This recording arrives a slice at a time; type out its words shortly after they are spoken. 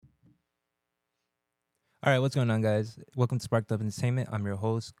All right, what's going on, guys? Welcome to Sparked Up Entertainment. I'm your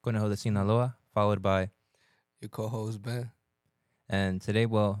host, Conejo de Sinaloa, followed by, Your co-host Ben. and today,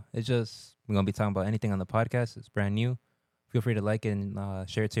 it's just, we're going to be talking about anything on the podcast. It's brand new. Feel free to like it and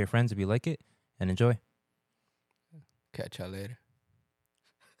share it to your friends if you like it, and enjoy. Catch y'all later.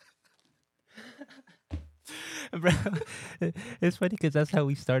 Bro, it's funny because that's how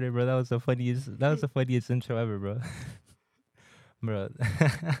we started, bro. That was the funniest intro ever, bro. Bro.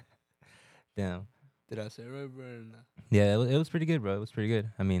 Damn. Did I say right, bro? Or not? Yeah, it was pretty good, bro. It was pretty good.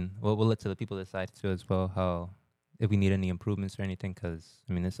 I mean, we'll let to the people decide too as well how if we need any improvements or anything. Because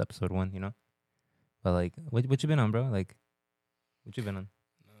I mean, it's episode 1, you know. But like, what you been on, bro? Like, what you been on?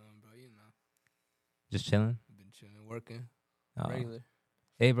 Bro, Just chilling. been chilling, working, Oh. regular,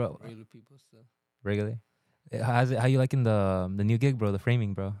 Hey, bro. regular people stuff. Regular. How you liking the new gig, bro? The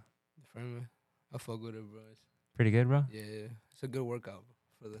framing, bro. The framing, I fuck with it, bro. Pretty good, bro. Yeah, it's a good workout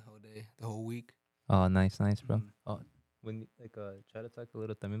for the whole day, the whole week. Oh, nice, bro. Mhm. Oh, when try to talk a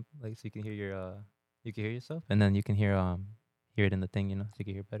little también, like so you can hear you can hear yourself, and then you can hear it in the thing, you know, so you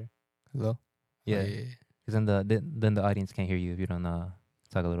can hear better. Hello. Yeah. Oh, yeah. Because then the audience can't hear you if you don't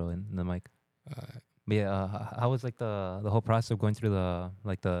talk a little in the mic. But yeah, how was like the whole process of going through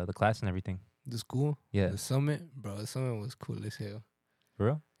the class and everything? The school, Yeah, the summit, bro. The summit was cool as hell. for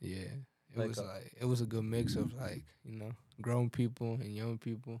real. Yeah, Like, it was a good mix of grown people and young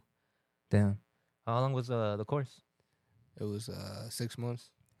people. Damn. How long was the course? It was 6 months.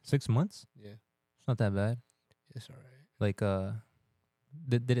 6 months. Yeah, It's not that bad. it's alright. Like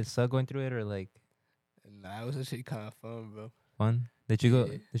did it suck going through it or like Nah, it was actually kind of fun, bro. fun? Did you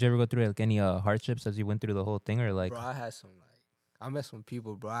Yeah. Did you ever go through like any hardships as you went through the whole thing or like? Bro, I had I met some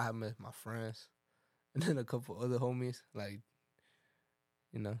people, bro. I met my friends, and then a couple other homies,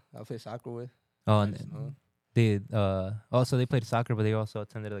 I play soccer with. Oh, Nice, and they also they played soccer, but they also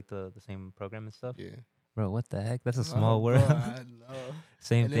attended like the same program and stuff. Yeah, Bro, what the heck? That's a Oh, small bro, world. I know.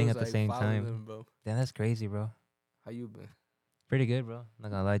 Same And it thing was, at the like, same following time. them, bro. Damn, that's crazy, bro. How you been? Pretty good, bro.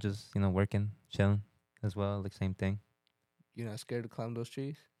 Not gonna lie, just working, chilling as well, like same thing. You not scared to climb those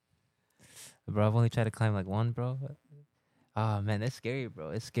trees? Bro, I've only tried to climb like one, bro. Ah, man, it's scary, bro.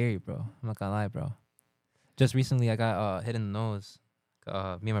 It's scary, bro. I'm not gonna lie, bro. Just recently, I got hit in the nose.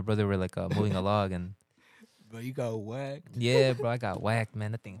 Me and my brother were like moving a log, and Bro, you got whacked. yeah, bro, I got whacked,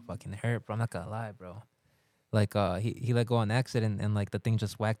 man. That thing fucking hurt, bro. I'm not gonna lie, bro. Like he let go on accident, and like the thing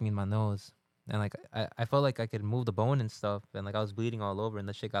just whacked me in my nose, and like I felt like I could move the bone and stuff, and like I was bleeding all over, and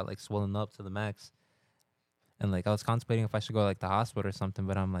the shit got like swollen up to the max, and like I was contemplating if I should go like the hospital or something,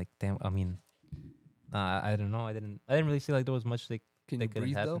 but I'm like, damn, I mean, I don't know, I didn't really see like there was much like Can that you couldn't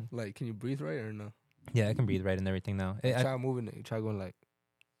breathe happen. though? Like, can you breathe right or no? Yeah, I can breathe right and everything now. Try moving it. Try going like.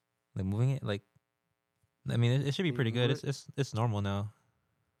 Like moving it, like, I mean, it should be Can you pretty good. move It's normal now.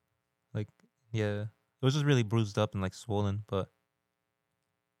 Like, yeah, it was just really bruised up and like swollen, but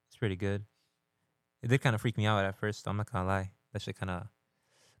it's pretty good. It did kind of freak me out at first. I'm not gonna lie. That shit kind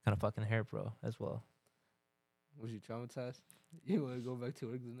of fucking hurt, bro, as well. Was you traumatized? You want to go back to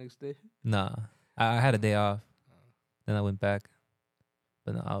work the next day? Nah, I had a day off. Then I went back,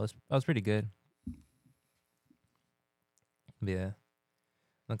 but no, I was pretty good. Yeah,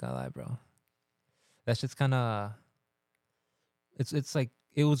 not gonna lie, bro. That shit's kind of. It's like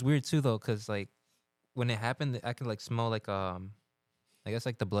it was weird too though, cause like when it happened, I could like smell like I guess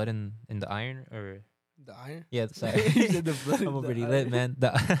like the blood in the iron or The iron? yeah, sorry. You said the blood in I'm the pretty iron. lit, man.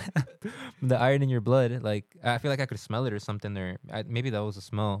 The iron in your blood, like I feel like I could smell it or something, or maybe that was a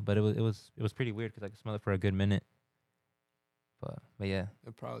smell, but it was pretty weird because I could smell it for a good minute. But yeah,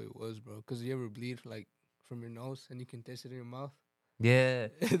 It probably was, bro. Cause you ever bleed like from your nose and you can taste it in your mouth? yeah,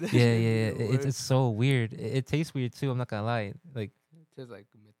 That yeah, shit be yeah. the It's worst. so weird. It tastes weird too. I'm not gonna lie. Like It tastes like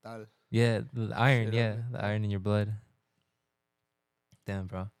metal. yeah, the iron, Shit, yeah, okay. the iron in your blood. Damn,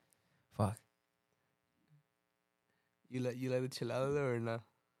 bro. Fuck. You like the chilada though or not?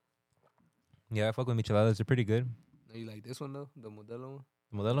 Yeah, I fuck with micheladas. They're pretty good. No, you like this one though, the Modelo one.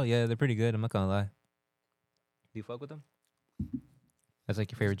 Modelo, yeah, they're pretty good. I'm not gonna lie. Do you fuck with them? That's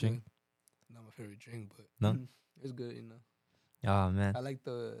like your favorite It's drink? good. Not my favorite drink, but No? it's good. You know, Oh man, I like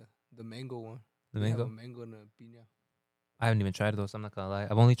the mango one. the They have mango. a mango and a piña. I haven't even tried those. I'm not gonna lie.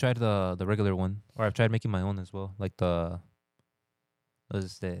 I've only tried the regular one, or I've tried making my own as well. Like those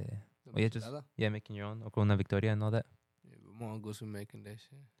the The yeah, just michelada? yeah, making your own or Corona Victoria and all that. Yeah, but mom goes to making that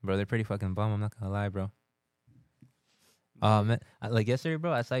shit. Bro, they're pretty fucking bomb. I'm not gonna lie, bro. Yeah. Man, like yesterday,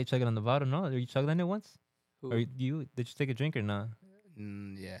 bro, I saw you chugging on the bottle. No, you chugged on it once, Who? or did you take a drink or not?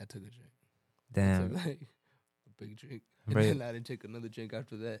 Yeah, I took a drink. I Damn, took like a big drink, and Bro, then I didn't take another drink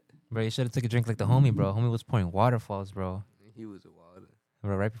after that. bro, you should have took a drink like the homie, bro. Homie was pouring waterfalls, bro. He was a wilder.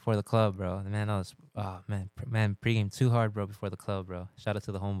 bro. Right before the club, bro. Man, I was man pregame too hard, bro. Before the club, bro. Shout out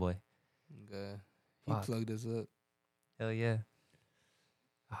to the homeboy. God. He Fuck. plugged us up. Hell yeah.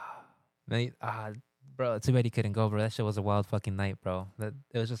 Man, bro. Too bad he couldn't go, bro. That shit was a wild fucking night, bro. That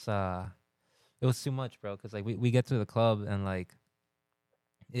it was just it was too much, bro. Cause like we get to the club and like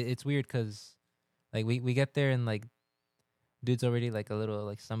it's weird, cause like we get there and like dude's already like a little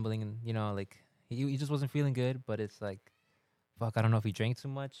like stumbling and like he just wasn't feeling good, but it's like fuck, I don't know if he drank too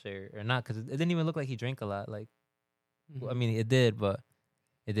much or not, because it didn't even look like he drank a lot. Like, well, I mean, it did, but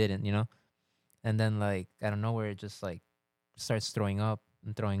it didn't, And then like out of nowhere, it just like starts throwing up,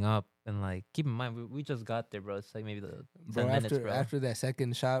 and like keep in mind we just got there, bro. It's like maybe the 10 minutes, bro. After that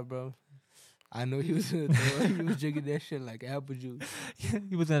second shot, bro, I know he was gonna throw up. He was drinking that shit like apple juice.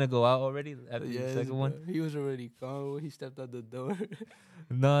 He was gonna go out already after the second one. He was already gone when he stepped out the door.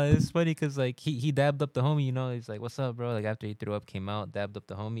 No, it's funny because like he dabbed up the homie, He's like, "What's up, bro?" Like after he threw up, came out, dabbed up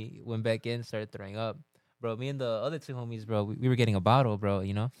the homie, went back in, started throwing up, bro. Me and the other two homies, bro, we were getting a bottle, bro,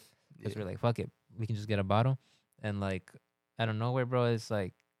 because we're like, fuck it, we can just get a bottle, and like out of nowhere, bro, it's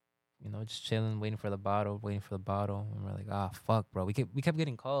like, just chilling, waiting for the bottle, and we're like, fuck, bro, we kept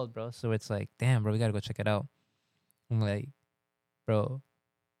getting called, bro, so it's like, damn, bro, we gotta go check it out. I'm like, bro,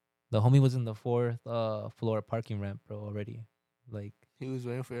 the homie was in the 4th floor parking ramp, bro, already, like. He was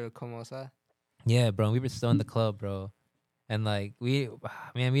waiting for you to come outside. Yeah, bro. We were still in the club, bro. And like we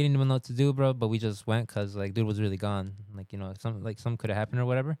didn't even know what to do, bro. But we just went because like dude was really gone. Like some could have happened or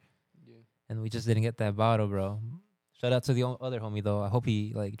whatever. Yeah. And we just didn't get that bottle, bro. Shout out to the other homie though. I hope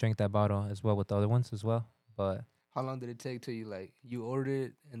he like drank that bottle as well with the other ones as well. But how long did it take till you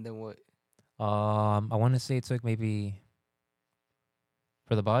ordered it and then what? I want to say it took maybe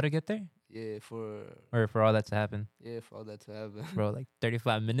for the bottle to get there. Yeah, for all that to happen. Yeah, for all that to happen. Bro, like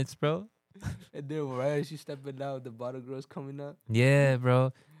 35 minutes, bro. And then right as you stepping out, the bottle girl's coming up. Yeah,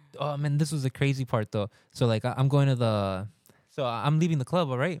 bro. Oh man, this was the crazy part though. So like I'm going to I'm leaving the club,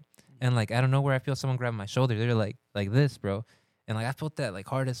 all right? And like I don't know where I feel someone grab my shoulder. They're like this, bro. And like I felt that like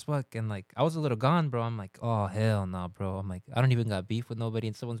hard as fuck. And like I was a little gone, bro. I'm like, oh hell no, bro. I'm like, I don't even got beef with nobody,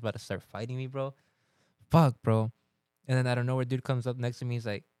 and someone's about to start fighting me, bro. Fuck, bro. And then out of nowhere, dude comes up next to me. He's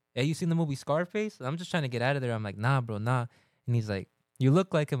like, "Hey, you seen the movie Scarface?" And I'm just trying to get out of there. I'm like, "Nah, bro, nah." And he's like, "You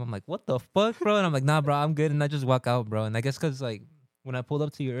look like him." I'm like, "What the fuck, bro?" And I'm like, "Nah, bro, I'm good." And I just walk out, bro. And I guess because like when I pulled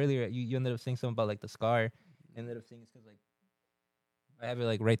up to you earlier, you ended up saying something about like the scar. I ended up saying it's because like I have it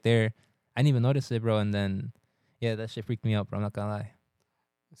like right there. I didn't even notice it, bro. And then yeah, that shit freaked me out, bro. I'm not gonna lie.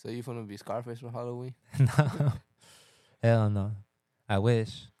 So you gonna be Scarface for Halloween? No, hell no. I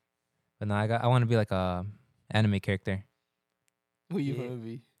wish, but no. I want to be like a anime character. Who you gonna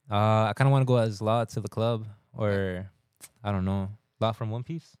be? I kind of want to go as Law to the club, or I don't know, Law from One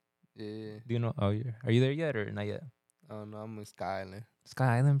Piece. Yeah. Do you know? Oh, are you there yet or not yet? Oh no, I'm in Sky Island.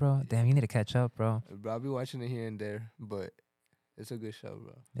 Sky Island, bro. Damn, you need to catch up, bro. Bro, I'll be watching it here and there, but it's a good show,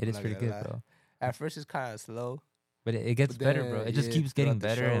 bro. It is pretty good, bro. At first, it's kind of slow, but it gets better, bro. It just keeps getting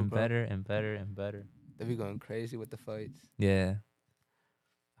better and better and better and better. They be going crazy with the fights. Yeah.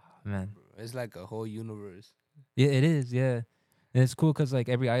 Oh, man, it's like a whole universe. Yeah, it is. Yeah. And it's cool because like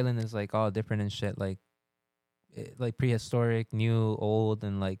every island is like all different and shit, like prehistoric, new, old,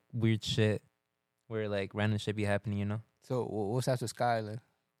 and like weird shit where like random shit be happening, So what's after Sky Island?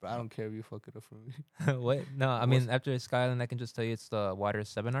 Bro, I don't care if you fuck it up for me. What? No, I mean after Sky Island, I can just tell you it's the Water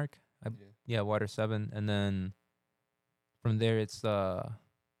 7 arc. Yeah, Water 7, and then from there it's damn,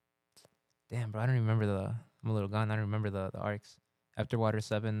 bro, I don't remember I'm a little gone. I don't remember the arcs after Water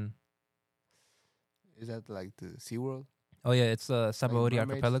 7. Is that like the SeaWorld? Oh yeah, it's the Sabaody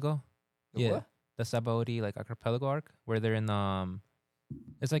archipelago. What? The Sabaody like archipelago arc where they're in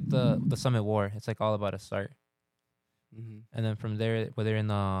it's like the Summit War. It's like all about a start. Mm-hmm. And then from there, where they're in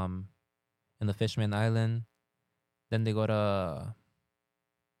the Fishman Island, then they go to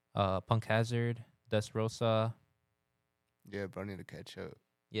Punk Hazard, Dressrosa. Yeah, bro, I need to catch up.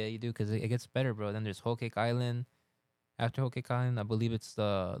 Yeah, you do, because it gets better, bro. Then there's Whole Cake Island. After Whole Cake Island, I believe it's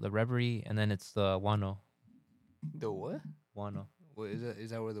the Reverie, and then it's the Wano. The what? Wano. What is that? Is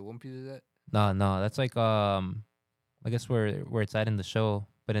that where the One Piece is at? No, that's like I guess where it's at in the show,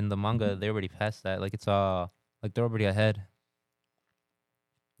 but in the manga they already passed that. Like it's like they're already ahead.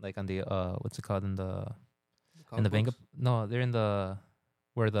 Like on the what's it called in the Vega? No, they're in the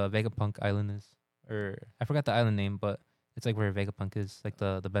where the Vegapunk island is, or I forgot the island name, but it's like where Vegapunk is, like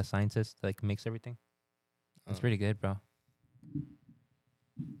the best scientist, like makes everything. It's pretty good, bro.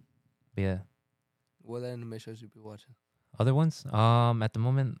 But yeah. What anime shows you be watching? Other ones? At the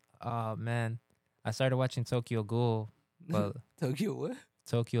moment, man, I started watching Tokyo Ghoul. But Tokyo what?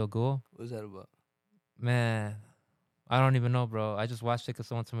 Tokyo Ghoul. What's that about? Man, I don't even know, bro. I just watched it because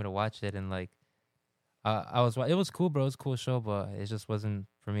someone told me to watch it, and like, it was cool, bro. It was a cool show, but it just wasn't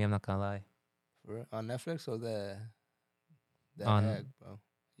for me. I'm not gonna lie. For real? On Netflix or the On Hack, bro?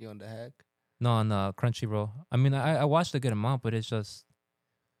 You on the Hack? No, on Crunchyroll. I mean, I watched a good amount, but it's just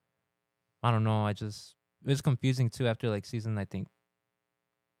I don't know. It was confusing too after like season I think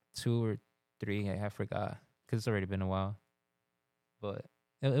 2 or 3. I forgot because it's already been a while, but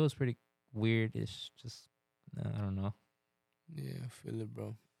it was pretty weird. It's just I don't know. Yeah, I feel it,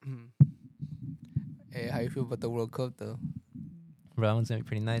 bro. Hey, how you feel about the World Cup though? Bro, that one's gonna be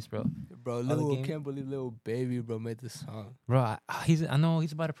pretty nice, bro. Bro, All the Lil game- can't believe Lil Baby, bro, made this song. Bro, I know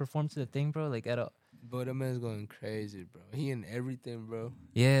he's about to perform to the thing, bro. Like at a Bro, that man's going crazy, bro. He in everything, bro.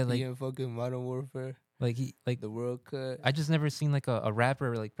 yeah, He like in fucking Modern Warfare, he like the World Cup. I just never seen like a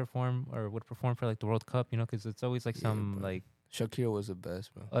rapper like perform or would perform for like the World Cup, you know, because it's always like Yeah, some bro. like Shakira was the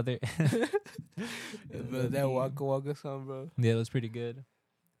best, bro. other. Bro, that Waka Waka song, bro. Yeah, it was pretty good.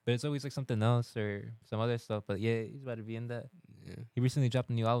 But it's always like something else or some other stuff. But yeah, he's about to be in that. Yeah. He recently dropped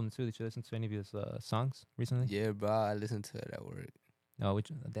a new album too. Did you listen to any of his songs recently? Yeah, bro. I listened to it at work. Oh,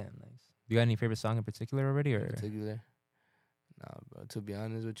 which damn nice. You got any favorite song in particular already, In or particular. Nah, bro. To be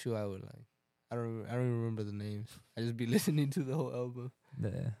honest with you, I would like. I don't even remember the names. I just be listening to the whole album. yeah,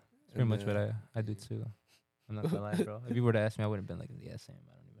 it's pretty much what I do too. I'm not gonna lie, bro. If you were to ask me, I would have been like, yeah, same.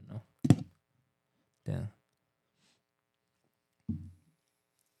 I don't even know. Damn.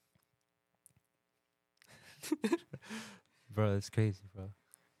 Bro, it's crazy, bro.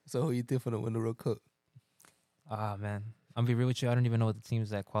 So who you think for the win the World Cup? Ah, man. I'm gonna be real with you. I don't even know what the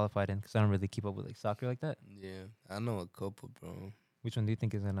teams that qualified in because I don't really keep up with like soccer like that. Yeah, I know a couple, bro. Which one do you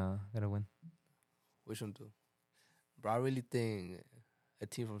think is gonna win? Which one do? Bro, I really think a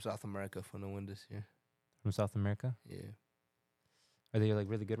team from South America for the win this year. From South America? Yeah, Are they like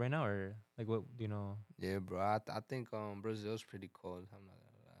really good right now, or like what do you know yeah, bro. I think Brazil's pretty cold. I'm not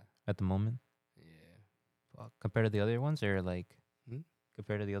gonna lie. at the moment Yeah, compared to the other ones, or like Hmm?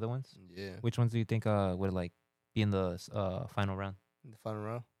 compared to the other ones? yeah. Which ones do you think would like be in the final round? In the final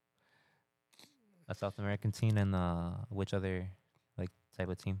round. A South American team and which other like type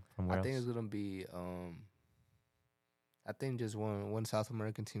of team from where I think else? it's gonna be I think just one South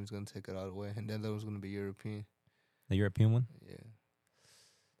American team is gonna take it all the way, and then the other one's gonna be European. The European one? Yeah,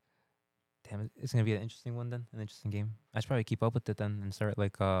 Damn, it's gonna be an interesting one then, an interesting game. I should probably keep up with it then and start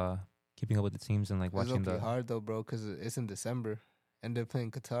like keeping up with the teams and like it's watching gonna be the. hard though, bro, because it's in December, and they're playing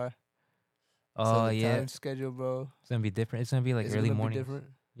Qatar. Oh so the yeah, time schedule, bro. it's gonna be different. It's gonna be like It's early gonna be morning. different.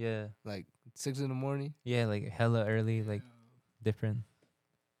 Yeah, Like 6 in the morning. yeah, like hella early, like different.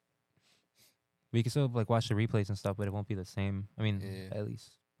 We can still like watch the replays and stuff, but it won't be the same. I mean, Yeah. at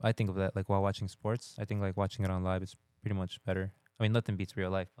least I think of that like while watching sports. I think like watching it on live is pretty much better. I mean, nothing beats real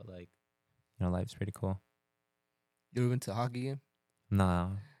life, but like live's pretty cool. You ever been to a hockey game? Nah,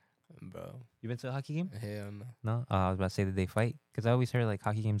 Bro, you been to a hockey game? hell no. No, I was about to say that they fight because I always heard like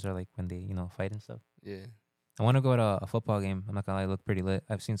hockey games are like when they fight and stuff. Yeah, I want to go to a football game. I'm not gonna lie, it look pretty lit.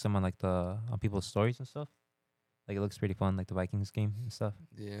 I've seen some on like on people's stories and stuff. Like it looks pretty fun, like the Vikings game and stuff.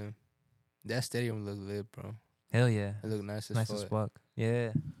 yeah. That stadium look lit, bro. Hell yeah, It look nice as nice fuck. as fuck.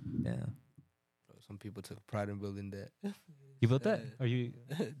 Yeah, yeah. Bro, some people took pride in building that. You built that? Or you?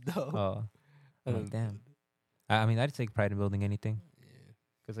 No. Oh, I I'm don't like, damn. build it. I mean, I'd take pride in building anything. Yeah.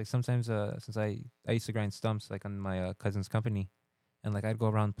 Cause like sometimes, since I used to grind stumps like on my cousin's company, and like I'd go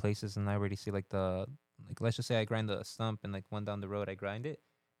around places and I already see like let's just say I grind a stump and like one down the road I grind it.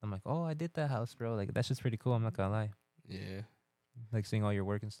 I'm like, oh, I did that house, bro. Like that's just pretty cool. I'm not gonna lie. Yeah. Like seeing all your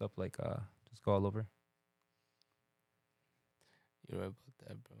work and stuff, like just go all over. You're right about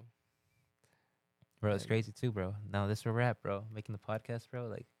that, bro. Bro, it's Like- crazy too, bro. Now this where we're at, bro. Making the podcast, bro.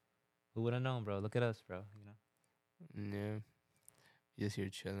 Like, who would have known, bro? Look at us, bro. You know. Yeah. Just here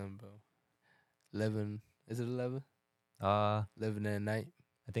chilling, bro. 11. Is it 11? Uh, 11 at night.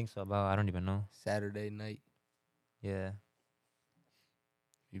 I think so. About I don't even know. Saturday night. Yeah.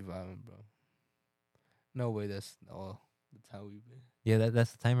 You vibing, bro. No way that's all the time we've been. Yeah,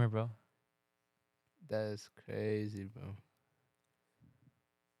 that's the timer, bro. That's crazy, bro.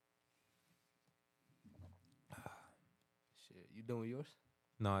 Shit. You done with yours?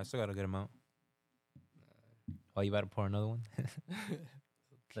 No, I still got a good amount. Oh, you about to pour another one?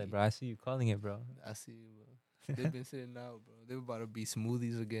 Like, bro, I see you calling it, bro. I see you, bro. They've been sitting out, bro. They were about to be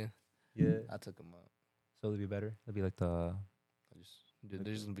smoothies again. Yeah. I took them out. So it'll be better. It'll be like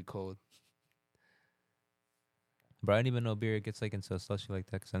They're just gonna be cold. bro. I didn't even know beer gets like into a slushy like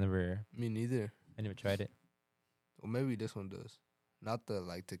that because I never tried it. Or maybe this one does. Not the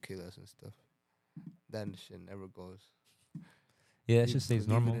like tequilas and stuff. That shit never goes. Yeah, it just stays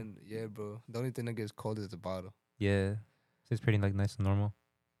normal. Yeah, bro. The only thing that gets cold is the bottle. Yeah, it's pretty like nice and normal,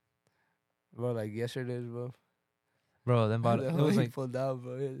 Bro, like yesterday's, bro. bro. Then about The it whole was he like pulled out,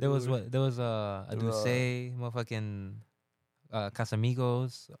 bro. there was what there was a Bro. Duce, motherfucking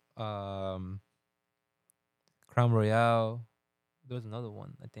Casamigos, Crown Royale. There was another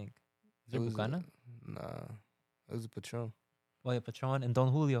one, I think. Is there Bucana? Nah, it was a Patron. Oh yeah, Patron and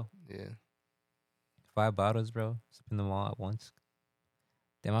Don Julio. Yeah. 5 bottles, bro. Sipping them all at once.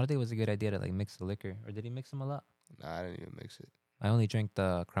 Damn, I don't think it was a good idea to like mix the liquor. Or did he mix them a lot? Nah, I didn't even mix it. I only drank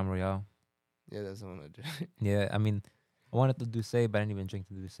the Crown Royale. Yeah, that's the one I drank. Yeah, I mean, I wanted the Douce, but I didn't even drink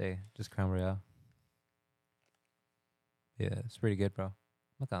the Douce. Just Crown Royale. Yeah, it's pretty good, bro. I'm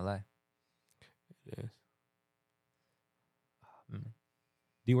not gonna lie. Yes. Mm. Do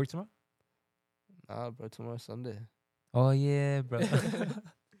you work tomorrow? Nah, bro. Tomorrow's Sunday. Oh yeah, bro.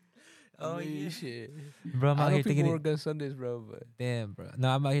 Oh I mean, yeah, shit. bro. I'm I out know here people thinking, work on Sundays, bro, but damn, bro. No,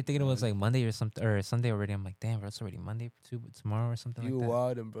 I'm out here thinking it was like Monday or something, or Sunday already. I'm like, damn, bro, it's already Monday too, but tomorrow or something you like that.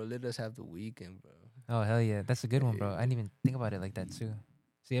 wild and bro. Let us have the weekend, bro. Oh hell yeah, that's a good one, bro. I Yeah. didn't even think about it like that too.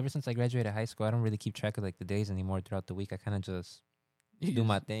 See, ever since I graduated high school, I don't really keep track of like the days anymore throughout the week. I kind of just You do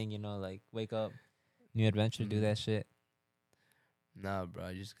my just- thing, you know, like wake up, new adventure, do Mhm. that shit. Nah, bro.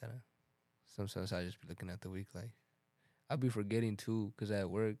 I just gotta. Sometimes I just be looking at the week like. I'll be forgetting too, cause at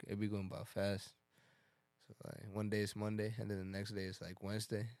work it be going by fast. So like one day is Monday, and then the next day is like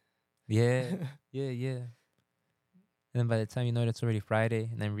Wednesday. Yeah, yeah. And then by the time you know it, it's already Friday,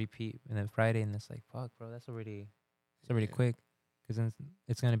 and then repeat, and then Friday, and it's like, fuck, bro, it's already Yeah. quick, because then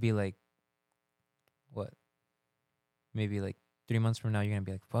it's gonna be like, what? Maybe like 3 months from now, you're gonna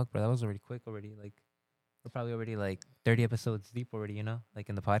be like, fuck, bro, that was already quick already. Like, we're probably already like 30 episodes deep already, you know, like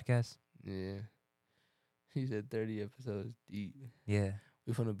in the podcast. Yeah. He said 30 episodes deep. Yeah.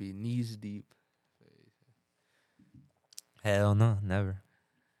 We finna be knees deep. Hell no, never.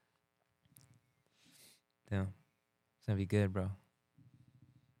 Damn, it's gonna be good, bro.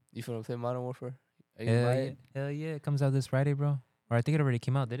 You finna play Modern Warfare? Are you gonna Hell buy yeah, it? hell yeah! It comes out this Friday, bro. Or I think it already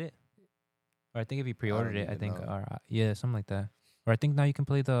came out. Did it? Or I think if you pre-ordered it, I even think, know. or yeah, something like that. Or I think now you can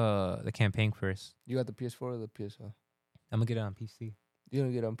play the campaign first. You got the PS4 or the PS5? I'm gonna get it on PC. You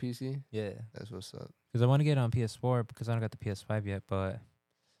gonna get it on PC? Yeah, That's what's up. because I want to get it on PS4 because I don't got the PS5 yet. But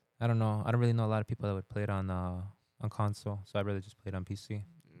I don't know. I don't really know a lot of people that would play it on console. So I'd rather just play it on PC.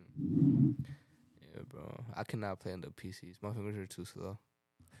 Yeah, bro. I cannot play on the PCs. My fingers are too slow.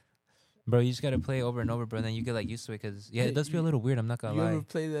 Bro, you just gotta play it over and over, bro. And then you get like used to it because it does feel a little weird. I'm not gonna You lie. ever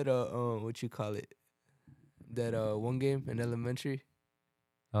play that what you call it? That one game in elementary?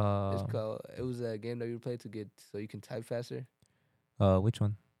 It's called. It was a game that you play to get so you can type faster. Which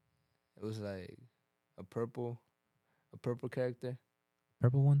one? It was like a purple character.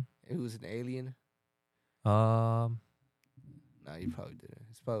 Purple one? It was an alien. Um, Nah, you probably didn't.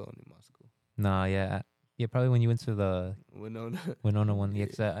 It's probably only my school. nah, yeah, yeah. Probably when you went to the Winona. Winona one. Yeah, Yeah.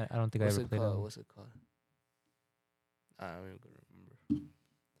 'cause I don't think What's I ever it played called? that one. What's it called? I don't even remember.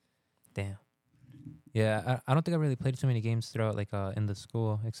 Damn. Yeah, I don't think I really played too many games throughout like in the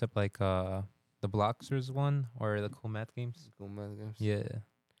school except like the Bloxers one or the Cool Math games. Cool math games. Yeah,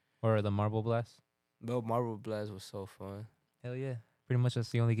 or the Marble Blast. Bro, Marble Blast was so fun. Hell yeah, pretty much that's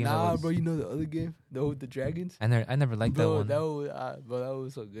the only game. that Nah, was, bro, you know the other game, the one with the dragons. I never liked that Bro, one. that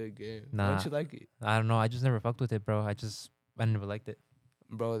was a good game. Why Nah. don't you like it, I don't know. I just never fucked with it, bro. I never liked it.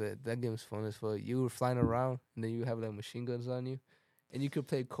 bro? That game's fun as fuck. You were flying around, and then you have like machine guns on you, and you could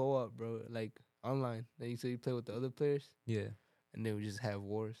play co-op, bro, like online. Then you play with the other players, Yeah, and then we just have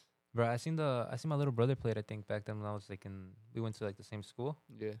wars. bro. I seen my little brother play it. I think back then when I was like we went to like the same school,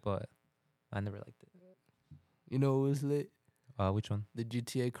 Yeah, but I never liked it. you know what was lit? Which one? The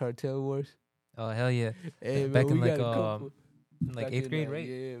GTA Cartel Wars. Oh hell yeah, Hey, back man, in we like got a couple. like back 8th in, grade, right?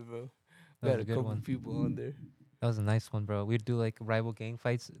 Yeah, bro. That Got was a a good couple one. people on there. That was a nice one, bro. We'd do like rival gang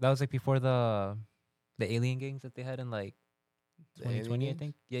fights. That was like before the alien gangs that they had in like The alien 2020, I games?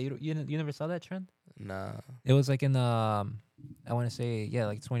 think. Yeah, you never saw that trend? Nah. It was like in I want to say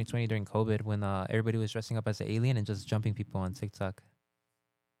like 2020 during COVID when everybody was dressing up as an alien and just jumping people on TikTok.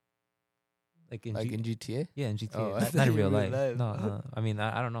 Like in in GTA? yeah, in GTA, Oh, I not thought in you real were life. live. No, no. I mean,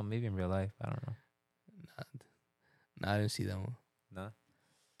 I don't know. Maybe in real life. I don't know. Nah, I didn't see that one. Nah.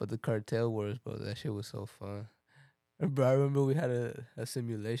 But the Cartel Wars, bro, that shit was so fun. Bro, I remember we had a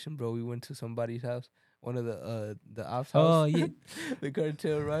simulation, bro. We went to somebody's house, one of the ops house. Oh yeah, The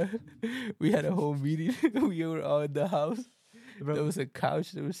cartel, right? We had a whole meeting. We were all in the house. bro. There was a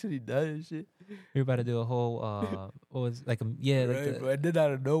couch. There was sitting down and shit. We were about to do a whole what was like yeah like Right, the, bro. And then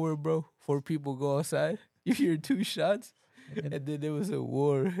out of nowhere, bro, 4 people go outside. You hear 2 shots, and then there was a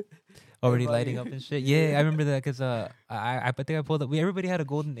war. already Everybody- lighting up and shit. Yeah, I remember that because I think I pulled up. Everybody had a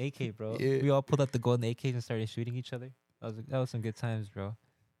golden AK, bro. Yeah. We all pulled up the golden AKs and started shooting each other. That was some good times, bro.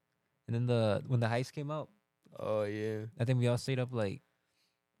 And then when the heist came out, Oh yeah. I think we all stayed up like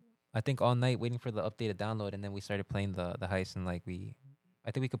I think all night waiting for the update to download, and then we started playing the heist, and like I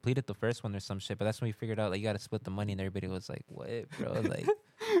think we completed the first one or some shit, but that's when we figured out like you got to split the money, and everybody was like, "What, bro?" Like,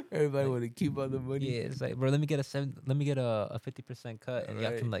 Everybody Like- want to keep all the money. yeah, it's like, bro, let me get a 50% cut, and y'all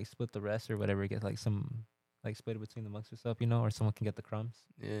Right. can like split the rest or whatever, get like some like split it between the monks or stuff, or someone can get the crumbs.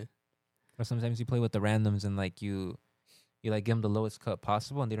 Yeah. Or sometimes you play with the randoms and like you like give them the lowest cut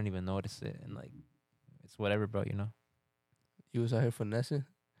possible, and they don't even notice it, and like it's whatever, bro. You was out here finessing,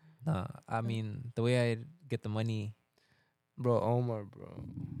 Nah, I mean the way I get the money. bro. Omar, bro.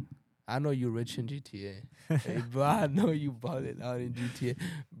 I know you rich in GTA. Hey, bro, I know you bought it out in GTA.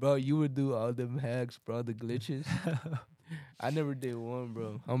 Bro, you would do all them hacks, bro, the glitches. I never did one,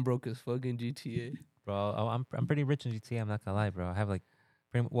 bro. I'm broke as fuck in GTA. Bro, I'm pretty rich in GTA. I'm not gonna lie, bro. I have like,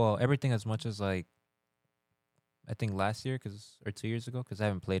 everything as much as like, I think last year, or 2 years ago, because I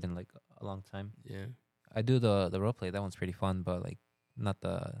haven't played in like a long time. Yeah. I do the role play. That one's pretty fun, but like not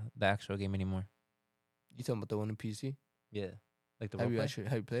the actual game anymore. You talking about the one in PC? Yeah, like the Have role play.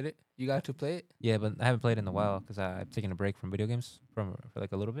 have you played it? You got to play it? Yeah, but I haven't played in a while because I've taken a break from video games for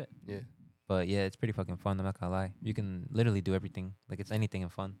like a little bit. Yeah. But yeah, it's pretty fucking fun. I'm not gonna lie. You can literally do everything. Like it's anything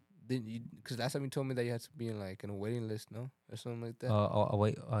and fun. Didn't you? Because last time you told me that you had to be in like in a waiting list, no, or something like that.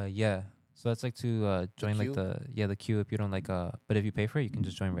 Wait. Yeah. So that's like to join like queue? the queue if you don't like but if you pay for it, you can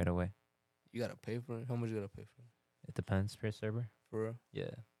just join right away. You gotta pay for it. How much you gotta pay for it? It depends per server. For real?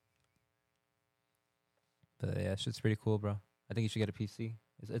 Yeah. But yeah, shit's pretty cool, bro. I think you should get a PC.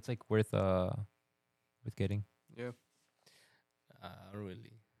 It's like worth getting. Yeah. I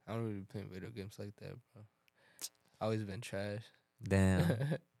don't really play video games like that, bro. I always been trash.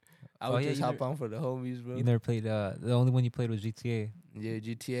 Damn. I Oh, would yeah, just you hop on for the homies, bro. You never played the only one you played was GTA Yeah,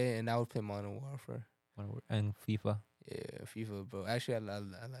 GTA, and I would play Modern Warfare. and FIFA. Yeah, FIFA, bro. Actually, I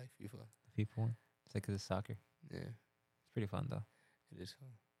like FIFA. The FIFA one. It's like 'cause it's soccer. Yeah, It's pretty fun though. it is fun.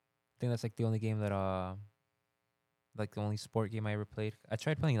 I think that's like the only game that like the only sport game I ever played. I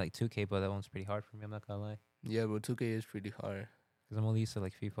tried playing like 2K, but that one's pretty hard for me. I'm not gonna lie, Yeah, bro. 2K is pretty hard. because I'm only used to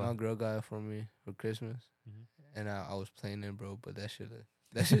like My FIFA. girl got it for me for Christmas, Mhm. and I was playing it, bro. But that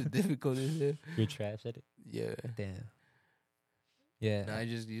shit difficult as hell. You're trash at it. Yeah. Damn. Yeah. Nah,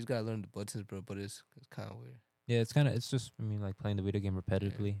 you just gotta learn the buttons, bro. But it's kind of weird. Yeah, it's just like playing the video game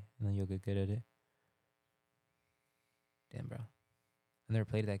repetitively, and then you'll get good at it. Damn, bro. I never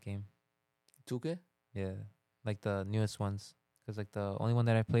played that game. 2K? Yeah, like the newest ones, because like the only one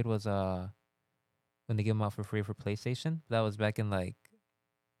that I played was when they gave them out for free for PlayStation. That was back in like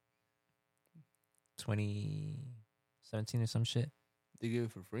 2017 or some shit. They give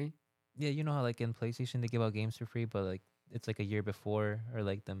it for free? Yeah, you know how like in PlayStation they give out games for free, but like it's like a year before or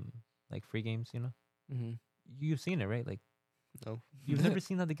like them like free games. Mm-hmm. You've seen it, right? Like No. you've never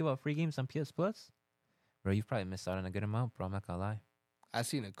seen how they give out free games on PS Plus, bro. You've probably missed out on a good amount, bro. I'm not gonna lie. I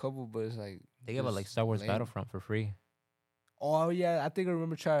seen a couple, but it's like They give out like just Star Wars lame. Battlefront for free. Oh yeah, I think I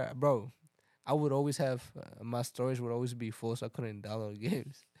remember trying, bro. I would always have my storage would always be full, so I couldn't download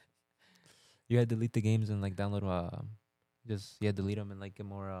games. You had to delete the games and like download delete them and like get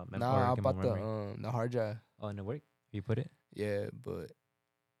more Nah, I get more bought memory. the hard drive. Oh, and it worked? You put it? Yeah, but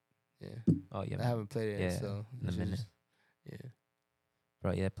yeah, Oh yeah, I haven't played it, yeah, so in a it's minute. just- yeah,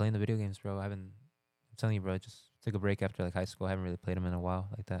 Bro, yeah, playing the video games, bro. I'm telling you, bro, I just took a break after like high school. I haven't really played them in a while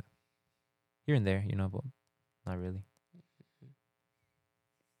like that. Here and there, but not really.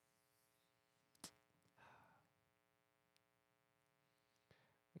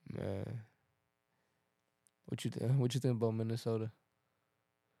 man. What you think about Minnesota,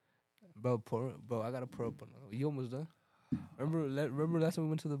 bro? I gotta pour up on. You almost done? Remember last time we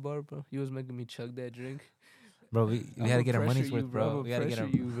went to the bar, bro? You was making me chug that drink. Bro, we I'ma had to get our pressure money's you, worth, bro. I'ma We had to get our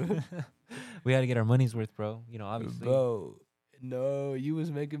pressure you, bro. we had to get our money's worth, bro. Obviously. Bro, no, you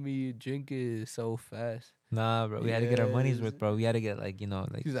was making me drink it so fast. Nah, bro. We had to get our money's Yes. worth, bro. We had to get like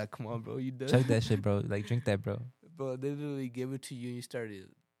like He's like, "Come on, bro, you done?" chug that shit, bro. Like drink that, bro. Bro, they literally gave it to you and you started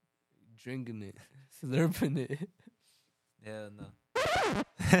drinking it, slurping it. Yeah, no.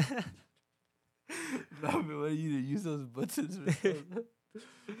 Bro, man, what are you to use those buttons? Bro?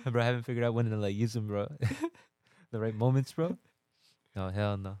 Bro, I haven't figured out when to like use them, bro. The right moments, bro. No,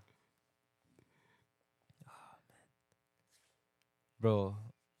 hell no. Oh, man. Bro,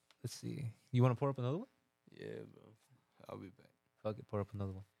 let's see. You want to pour up another one? Yeah, bro. I'll be back. Fuck it, pour up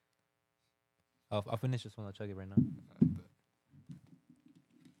another one. I'll finish this one. I'll chug it right now. Alright, bet.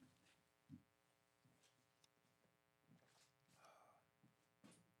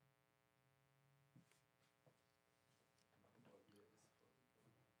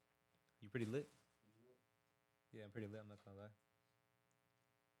 pretty lit? Yeah, I'm pretty lit. I'm not gonna lie.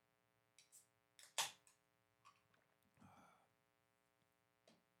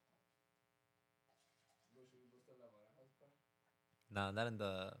 Nah, not in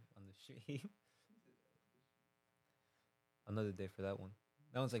the on the street. Another day for that one.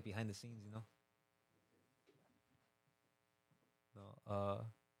 That one's like behind the scenes, you know. No,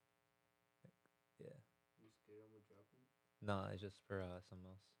 yeah. No, it's just for something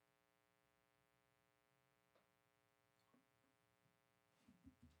else.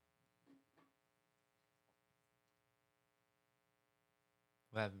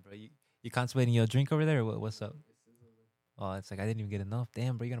 What happened, bro? You contemplating your drink over there? Or what's up? Oh, it's like I didn't even get enough.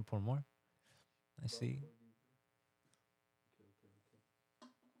 Damn, bro, you gonna pour more? I see.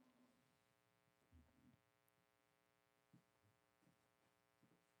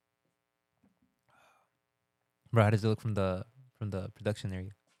 Bro, how does it look from the production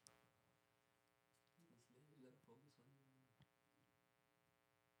area?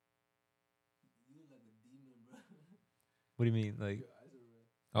 What do you mean, like?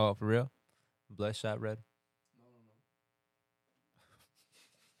 Oh, for real? Bloodshot red.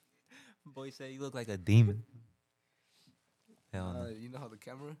 Boy said you look like a demon. Hell no. You know how the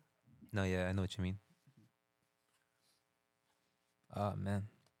camera? No, yeah, I know what you mean. Oh man,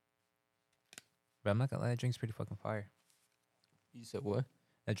 but I'm not gonna lie, that drink's pretty fucking fire. You said what?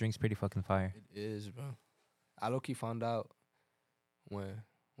 That drink's pretty fucking fire. It is, bro. I low key found out when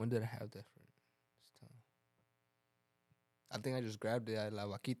did I have that for this time? I think I just grabbed it at La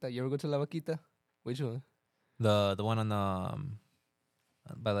Vaquita. You ever go to La Vaquita? Which one? The one on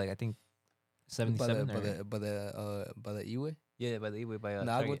by like I think 77 by the E-way? yeah, by the E-way by Nah, I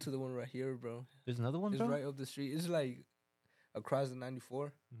go Target. to the one right here, bro. There's another one, It's bro. right up the street. It's like across the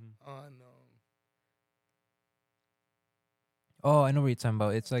 94 Mhm. on Oh, I know what you're talking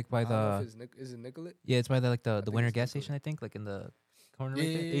about. It's like by I don't know the if is it Nicollet? yeah, it's by the like the think Winter it's gas Nicollet. station. I think like in the corner Yeah,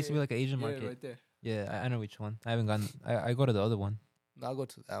 right there. yeah, It used to be yeah. like an Asian Yeah, market. right there. Yeah, I know which one. I haven't gone. I go to the other one. No, I'll go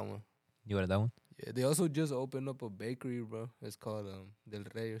to that one. You go to that one? Yeah, they also just opened up a bakery, bro. It's called Del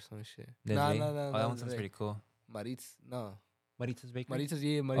Rey or some shit. Del Nah, Rey? nah, Oh, nah, that not one Del sounds Rey. pretty cool. Maritz, no. Maritas Bakery. Maritas,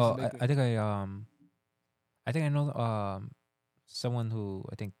 yeah, Maritas Oh, Bakery. I think I know someone who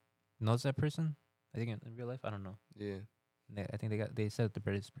I think knows that person. I think in real life, I don't know. Yeah. I think they said the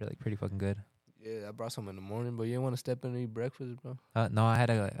bread is pretty fucking good. Yeah, I brought some in the morning, but you didn't want to step in and eat breakfast, bro. No, I had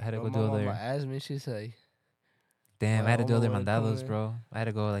to Bro, go my do mama other. asked me, she's like, Damn, my I had to do mama other wanna come mandados, in. bro. I had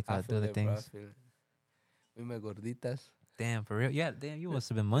to go like I do feel other it, bro, I things. feel it. We made gorditas. Damn, for real? Yeah, damn, you must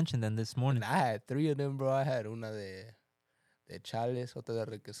have been munching then this morning. And I had 3 of them, bro. I had una de chales, otra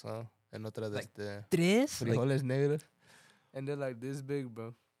de requesón, and otra de Like este Tres? Like, frijoles negros. And they're like this big,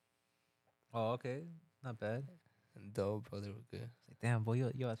 bro. oh, okay, not bad. And dope, bro. They were good. It's like, damn, boy,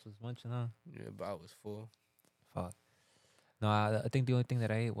 your ass was munching, huh? Yeah, but I was full. Fuck. No, I think the only thing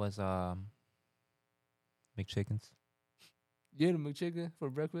that I ate was McChickens. You had a McChicken for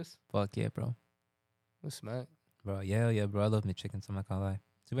breakfast? Fuck yeah, bro. What's smack? Bro, yeah, bro. I love McChickens. I'm not gonna lie.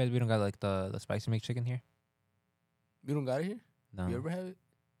 Too bad we don't got like the spicy McChicken here. You don't got it here? No, You ever have it?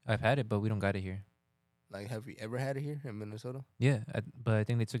 I've had it, but we don't got it here. Like, have you ever had it here in Minnesota? Yeah, but I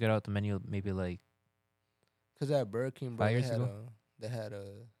think they took it out the menu maybe like Because at Burger King, bro, 5 years ago? they had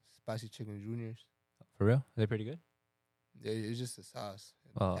spicy chicken juniors. for real. Are they pretty good? It's just the sauce.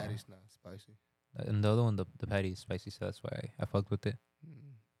 And Oh. the patty's not spicy. And the other one, the patty is spicy, so that's why I fucked with it.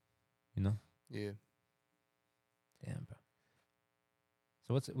 Mm. You know? Yeah. Damn, bro.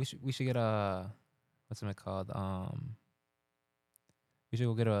 So we should get what's it called? We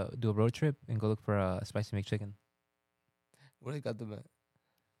should go do a road trip and go look for a spicy McChicken. Where they got them at?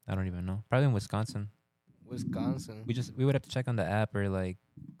 I don't even know. Probably in Wisconsin. Wisconsin. We would have to check on the app or like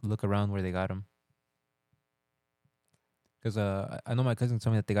look around where they got them. Cause I know my cousin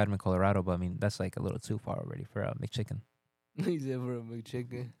told me that they got them in Colorado, but I mean that's like a little too far already for a McChicken. He said for a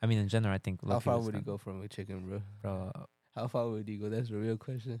McChicken. I mean in general, I think. How lucky far would he Wisconsin- go for a McChicken, bro? Bro, How far would he go? That's the real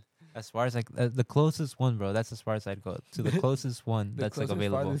question. as far as like the closest one, bro. That's as far as I'd go to the closest one The that's like closest,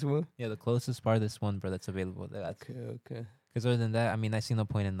 available. farthest one? Yeah, the closest farthest one, bro. That's available. That's Okay. because other than that, I mean, I see no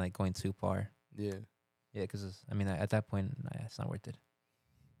point in like going too far. Yeah. Yeah, because I mean, at that point, it's not worth it.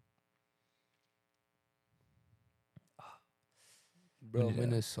 Bro, need to-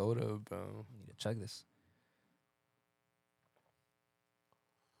 Minnesota, bro. I need to check this.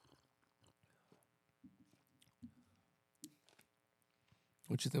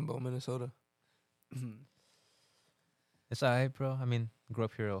 What you think about Minnesota? It's alright, bro. I mean, grew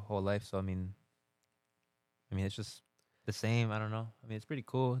up here a whole life, so I mean, it's just the same. I don't know. I mean, it's pretty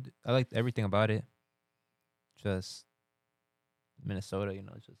cool. I liked everything about it. Just Minnesota,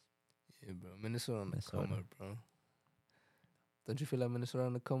 it's just Yeah, bro. Minnesota on the Minnesota. come up, bro. Don't you feel like Minnesota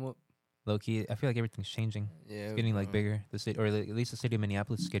on the come up? Low key, I feel like everything's changing. Yeah, It's getting bro. like bigger. The city, or at least the city of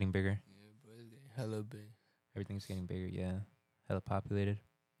Minneapolis is getting bigger. Yeah, bro. It's getting hella big. Everything's getting bigger. Yeah, hella populated.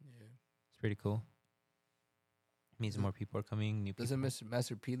 Yeah. It's pretty cool. Means Does- more people are coming. New people. Doesn't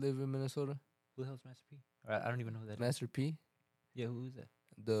Master P live in Minnesota? Who the hell's Master P? Or I don't even know who that is. Master P? Yeah, who is that?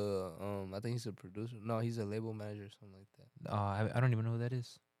 The I think he's a producer. No, he's a label manager or something like that. I don't even know who that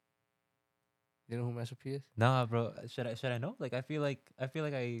is. You know who Master P is? Nah, bro. Should I know? Like I feel like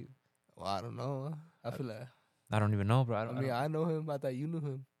I Well, I don't know. I feel like I don't even know, bro. I mean I know him. I thought you knew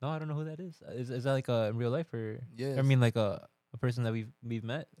him. no, I don't know who that is. Is that like in real life or? Yes. I mean like a person that we've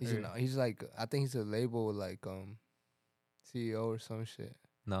met. He's like I think he's a label like CEO or some shit.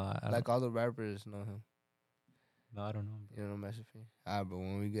 No, I Like don't, all the rappers know him. no, I don't know. Bro. You know Master P. Alright, but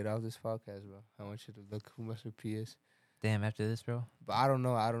when we get off this podcast, bro, I want you to look who Master P is. Damn, after this, bro. But I don't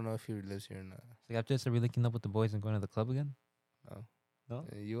know if he lives here or not. Like after this, are we linking up with the boys and going to the club again? No. No?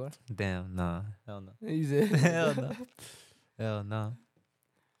 You are? Damn, nah, hell no, He said hell no, hell no.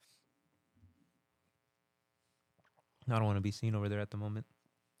 I don't want to be seen over there at the moment.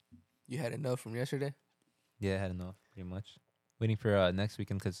 You had enough from yesterday? Yeah, I had enough, pretty much. Waiting for next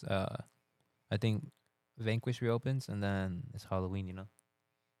weekend because I think Vanquish reopens and then it's Halloween. You know?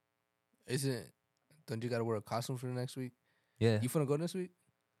 Don't you gotta wear a costume for the next week? Yeah. You finna go next week?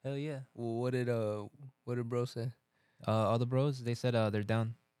 Hell yeah. Well, what did bro say? All the bros, they said they're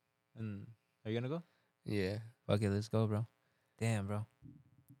down. And are you gonna go? Yeah. Fuck it, let's go, bro. Damn, bro.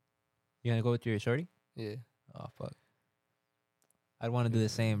 You gonna go with your shorty? Yeah. Oh fuck. I'd want to do the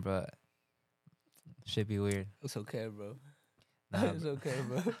same, but should be weird. It's okay, bro. Nah, It's bro. okay,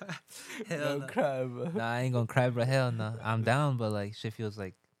 bro. Hell Don't no. cry, bro. Nah, I ain't gonna cry, bro. Hell no. I'm down, but like shit feels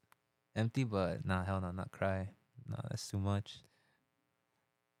like empty. But nah, hell no, not cry. Nah, that's too much.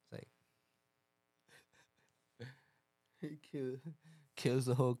 It's like He kills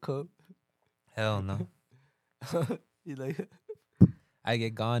the whole cup. hell no. You like I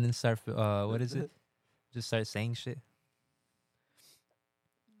get gone and start. What is it? Just start saying shit.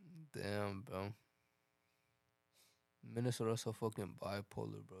 damn, bro. Minnesota's so fucking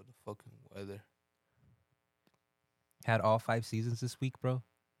bipolar, bro. The fucking weather. Had all 5 seasons this week, bro.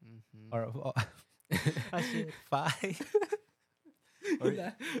 Mm-hmm. Or I said 5.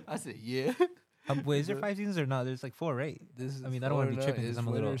 I said yeah. Wait, is there 5 seasons or not? There's like 4, right? This is I mean, I don't wanna be Florida. tripping 'cause It's I'm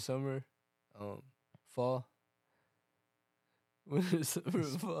a winter, little- summer, fall. Winter, summer,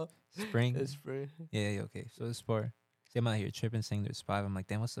 fall. Spring. It's spring. Yeah, okay. So it's 4. See, I'm out here tripping, saying there's 5. I'm like,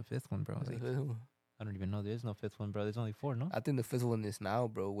 damn, what's the 5th one, bro? Like, I don't even know. There's no 5th one, bro. There's only 4, no? I think the 5th one is now,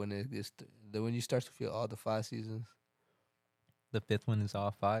 bro. When it gets when you start to feel all the 5 seasons. The 5th one is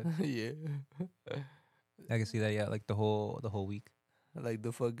all 5. Yeah. I can see that. Yeah, like the whole week. Like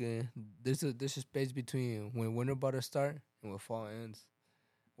the fucking there's a space between when winter about to start and when fall ends,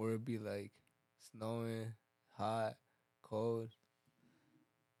 where it be like snowing, hot, cold,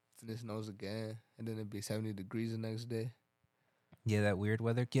 and it snows again, and then it'd be 70 degrees the next day. Yeah, that weird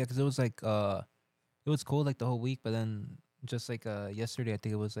weather. Yeah, because it was like it was cold like the whole week, but then just like yesterday, I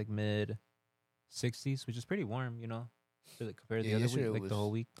think it was like mid 60s, which is pretty warm, you know, compared to Yeah, the other yesterday week, like the was-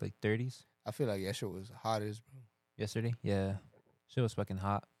 whole week, like 30s. I feel like yesterday was hot as bro. Yesterday, yeah, shit was fucking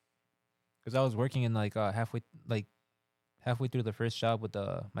hot. Cause I was working in like halfway through the first job with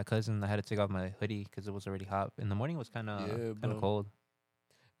my cousin. I had to take off my hoodie because it was already hot. In the morning, it was kind Yeah, of bro. cold.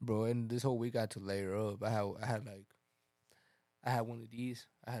 Bro, and this whole week I had to layer up. I had one of these.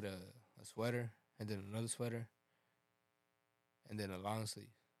 I had a sweater and then another sweater and then a long sleeve.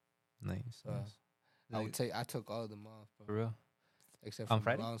 Nice. So nice. I took all of them off, For bro, real. except On for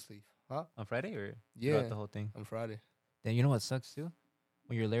Friday? the long sleeve. Huh? On Friday or Yeah, throughout the whole thing? on Friday. Then you know what sucks too?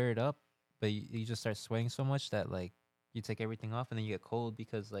 When you're layered up, but you just start sweating so much that like you take everything off and then you get cold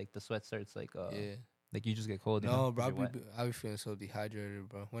because like the sweat starts like Yeah. like you just get cold. No, you know, bro, 'cause you're wet. I be feeling so dehydrated,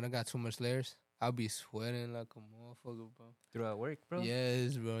 bro. When I got too much layers, I'll be sweating like a motherfucker, bro. Throughout work, bro.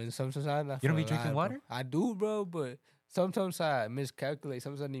 Yes, bro. And sometimes I You don't be drinking water? I do, bro, but sometimes I miscalculate.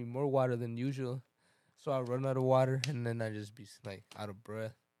 Sometimes I need more water than usual, so I run out of water, and then I just be like out of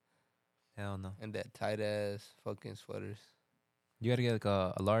breath Hell no. and that tight ass fucking sweaters. You gotta get like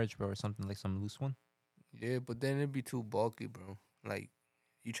a large, bro, or something like some loose one. Yeah, but then it'd be too bulky, bro. Like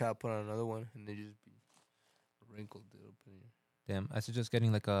you try to put on another one, and they just be wrinkled up in here. Damn, I suggest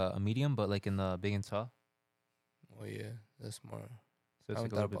getting like a medium, but like in the big and tall. Oh yeah, that's smart. So it's I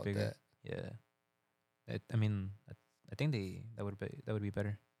like haven't a thought little bit about bigger. that. Yeah. I mean, I think that would be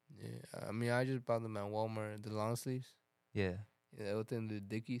better. Yeah, I mean, I just bought them at Walmart. The long sleeves. Yeah, Yeah, within the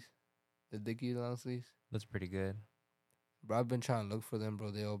Dickies long sleeves. that's pretty good. Bro, I've been trying to look for them,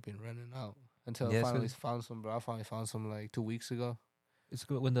 bro. They all been running out until Yeah, I it's finally 'cause- found some, bro. I finally found some like 2 weeks ago. It's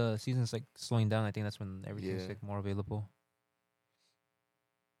good when the season's like slowing down. I think that's when everything's Yeah. like more available.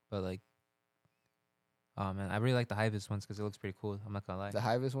 But like, oh man, I really like the Hibis ones because it looks pretty cool. I'm not gonna lie. The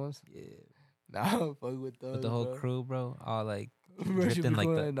Hibis ones. Yeah, Nah, fuck with those. with the whole bro. crew, bro. All like Bro, she dripping be like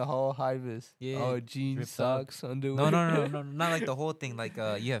going the. in the whole Hibis. Yeah, Oh, jeans, dripped up. socks, underwear. No, not like the whole thing. Like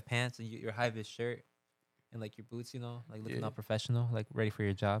you have pants and your high vis shirt, and like your boots. You know, like looking Yeah. all professional, like ready for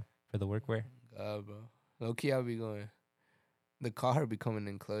your job for the workwear. God, bro. Low key, I'll be going. The car be coming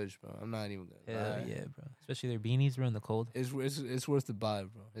in clutch, bro. I'm not even gonna Hell lie. yeah, bro. Especially their beanies, bro, in the cold. It's worth the buy,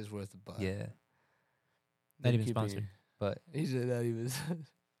 bro. It's worth the buy. Yeah, They not even keep sponsored, it- but He said not even.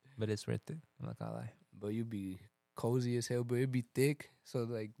 but it's worth it. I'm not gonna lie. But you be cozy as hell, but it be thick, so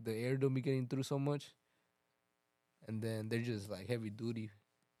like the air don't be getting through so much. And then they're just like heavy duty,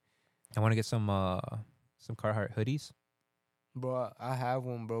 I want to get some Carhartt hoodies. bro. I have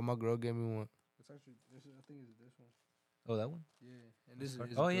one, bro. My girl gave me one. It's actually I think it's this one. Oh, that one. Yeah, and this is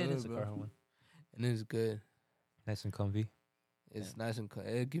Oh yeah, it good, is a bro. Carhartt one. And it's good. Nice and comfy. It's nice and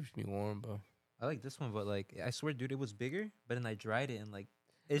it keeps me warm, bro. I like this one, but like I swear, dude, it was bigger, but then I dried it and like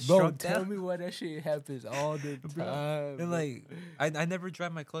it Bro, shrunk tell down. me why that shit happens all the Bro, time. bro. And like I never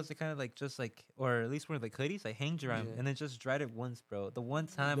dried my clothes. I kind of like just like, or at least wear like hoodies. I hang dry 'em, Yeah. and then just dried it once, bro. The one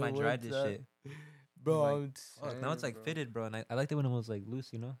time The I one dried this time. shit. bro, like, I'm Fuck, now it's saying, like bro. fitted, bro, and I liked it when it was like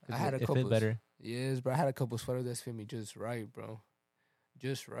loose, you know. 'Cause I had a it couple. fit better. Yes, bro. I had a couple sweaters that fit me just right, bro.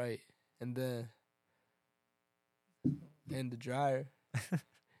 Just right. And then in the dryer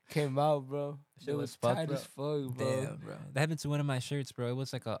came out, bro. Shit It was was fucked, tight bro. as fuck, bro. Damn, bro. That happened to one of my shirts, bro. It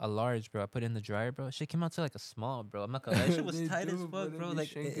was like a large, bro. I put it in the dryer, bro. Shit came out to like a small, bro. I'm not gonna lie. That shit was They tight as do, bro. fuck, They bro. be Like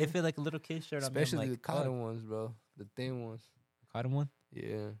shrinking. it fit like a little kid shirt. Especially I'm the like, cotton fuck. ones, bro. The thin ones. Cotton one.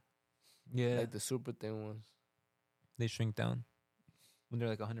 Yeah. Yeah, Like the super thin ones. they shrink down when they're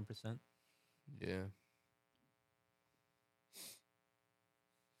like 100%. Yeah.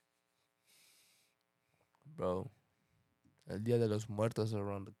 Bro. El Dia de los Muertos are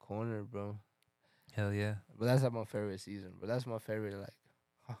around the corner, bro. Hell yeah. But that's not my favorite season, bro. That's my favorite,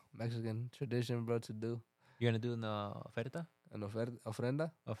 like, Mexican tradition, bro, to do. You're gonna do an oferta? An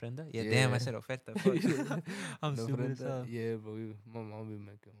ofrenda? Ofrenda? Yeah, damn, I Yeah. said oferta. Fuck. I'm An stupid as ofrenda. hell. Yeah, but my mom be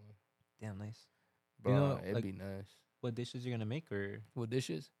making one. Damn, nice. Bro, know, it'd like- be nice. What dishes you're gonna make or What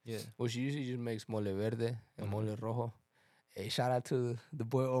dishes? yeah? Well, she usually just makes mole verde and Mhm. mole rojo. Hey, shout out to the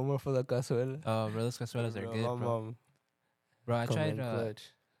boy Omar for the cazuela. Oh, bro, those cazuelas are Bro, good, my bro. mom Bro, I come tried. in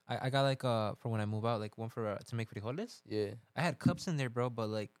clutch. I got like for when I move out, like one for to make frijoles. Yeah, I had cups in there, bro, but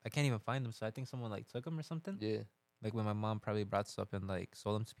like I can't even find them. So I think someone like took them or something. yeah. Like when my mom probably brought stuff and like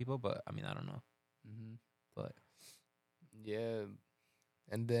sold them to people, but I mean I don't know. Mm-hmm. But Yeah,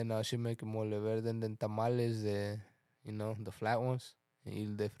 and then she make mole verde and then tamales, the flat ones,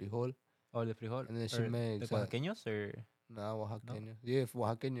 and de frijol. oh, the frijol. And then she or makes the oaxaqueños or nah, oaxaqueños. Yeah,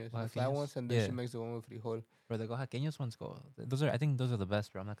 oaxaqueños, the flat Oaxaqueños? ones, and then she Yeah. makes the one with frijol. bro, the oaxaqueños ones go. Those are I think those are the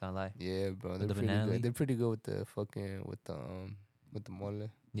best, bro. I'm not gonna lie. Yeah, bro, With they're the pretty banana good. leaf? They're pretty good with the fucking with the mole.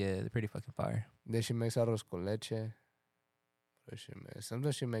 Yeah, they're pretty fucking fire. Then she makes arroz con leche.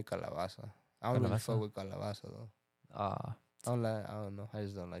 Sometimes she make calabaza. I don't really Calabaza? fuck with calabaza though. I don't know. I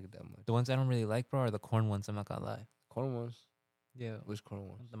just don't like it that much. The ones I don't really like, bro, are the corn ones. I'm not gonna lie. Corn ones. Yeah, Which corn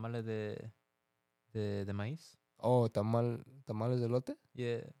ones? tamales de maíz. Oh, tamales de lote.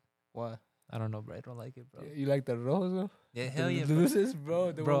 Yeah, Why? I don't know, bro. I don't like it, bro. You like the rojos, though? Yeah, hell The yeah, bro. dulces,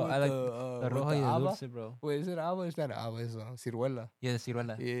 bro. The Bro, one with I like the The rojo y the el haba. dulce, bro. Wait, is it haba? It's not haba. It's ciruela. Yeah, the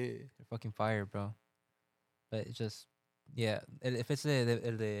ciruela. Yeah. They're fucking fire, bro. But it's just, yeah. If it's el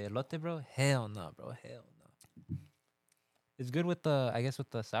de elote, bro, hell no, bro. Hell no. It's good with I guess with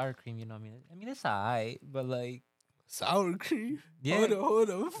the sour cream, you know what I mean? It's alright, but like, Sour cream. yeah. Hold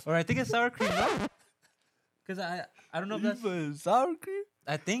on. Or I think it's sour cream, bro. Because I don't know if You that's, put sour cream?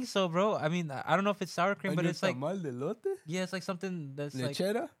 I think so, bro. I mean, I don't know if it's sour cream, On but your it's like, tamal de lote? yeah, it's like something that's like,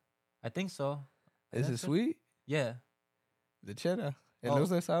 Lechera? I think so. Is it That's it? sweet? Yeah. Lechera. It Oh.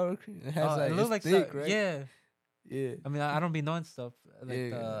 looks like sour cream. It has Oh, like, it looks like it's thick, sour, right? yeah. Yeah. I mean, I don't be knowing stuff like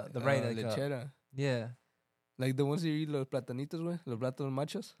the right, like, lechera. yeah. Like the ones you eat los platanitos, güey. Los plátanos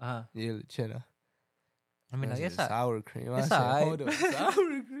machos. Uh-huh. Yeah, lechera. I mean, I guess sour cream. it's I said, alright. hold on.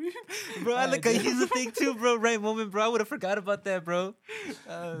 Sour cream? Bro, I like I here's the thing too, bro. Right moment, bro. I would have forgot about that, bro.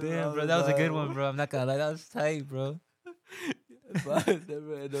 Damn, bro, that was a good one, bro. I'm not gonna lie, that was tight, bro.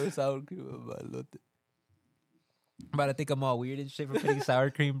 Never had no sour cream on my lote. But I think I'm all weird and shit for putting sour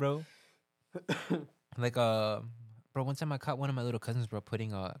cream, bro. Like, bro, one time I caught one of my little cousins, bro,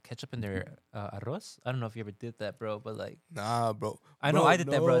 putting ketchup in their arroz. I don't know if you ever did that, bro, but like, Nah, bro. I know Bro, I did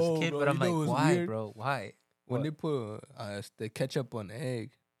that, bro, as a no, kid, bro. but I'm You know like, what's why, weird? bro? Why? When What? they put the ketchup on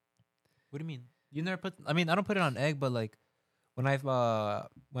egg. What do you mean? You never put? I mean, I don't put it on egg, but like when I've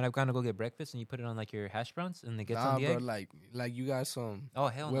gone to go get breakfast and you put it on like your hash browns and it gets Nah, on the bro, egg. like you got some Oh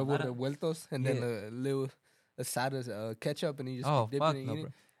hell no! huevo I don't- revueltos and Yeah. then a little asada ketchup and you just Oh keep dipping fuck and no, eating.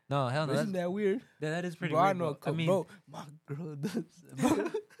 bro. No hell no. Isn't that weird? That is pretty Bro, I weird, know bro. a I mean, bro, my girl does.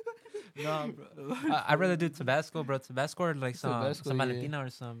 Bro. no, bro. I'd rather do Tabasco, bro. Tabasco or like Tabasco, some yeah. Valentina or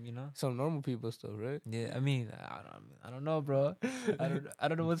some, you know. Some normal people stuff, right? Yeah, I mean, I don't know, bro. I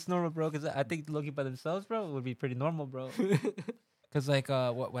don't know what's normal, bro. Because I think looking by themselves, bro, would be pretty normal, bro. Because like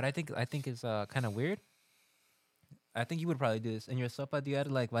what I think is kind of weird. I think you would probably do this in your sopa. Do you add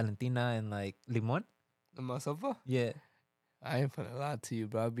like Valentina and like limon? In my sofa? Yeah, I ain't putting a lot to you,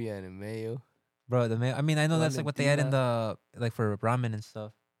 bro. I be adding mayo bro. The mayo. I mean, I know that's like what they add in the like for ramen and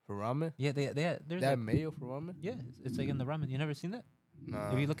stuff. for ramen. Yeah, they add, there's That like, mayo for ramen? yeah, it's like in the ramen. You never seen that?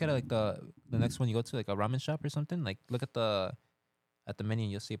 Nah. If you look at it, like the next one you go to, like a ramen shop or something, like look at the menu,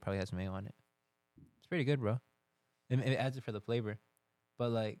 and you'll see it probably has mayo on it. It's pretty good, bro. It adds it for the flavor,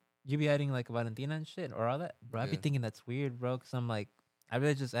 but like you be adding like Valentina and shit or all that, bro. I be Yeah. thinking that's weird, bro. Cause I'm like, I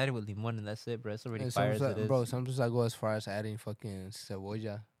really just add it with limon and that's it, bro. It's already And fire as sometimes, it is. bro, sometimes I go as far as adding fucking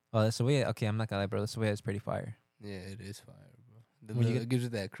cebolla. Oh, that's the way. Okay, I'm not gonna lie, bro. That's the way. It's pretty fire. Yeah, it is fire, bro. When you It gives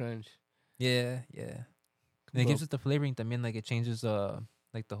it that crunch. Yeah, yeah. And it Bro. gives it the flavoring. I mean, like it changes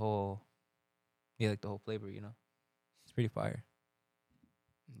like the whole, yeah, like the whole flavor. You know, it's pretty fire.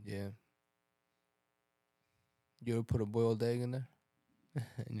 Yeah. You ever put a boiled egg in there?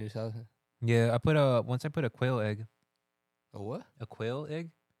 In your salad? Yeah, once I put a quail egg. A what? A quail egg.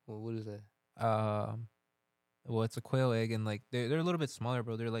 What is that? Well, it's a quail egg, and like they're a little bit smaller,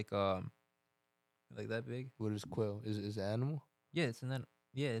 bro. They're like that big. What is quail? Is it an animal? Yeah, it's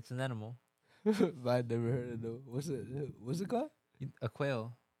an animal. But I never heard of it. What's it called? A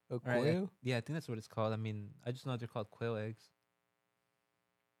quail. A Or I- quail? Yeah, I think that's what it's called. I mean, I just know they're called quail eggs.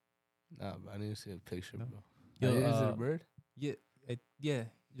 Nah, bro, I need to see a picture, No. bro. Yo, Is it a bird? Yeah, yeah.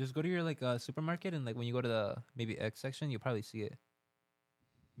 Just go to your like supermarket, and like when you go to the maybe egg section, you'll probably see it.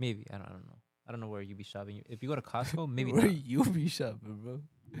 Maybe I don't know. I don't know where you be shopping. If you go to Costco, maybe Where not. you be shopping, bro?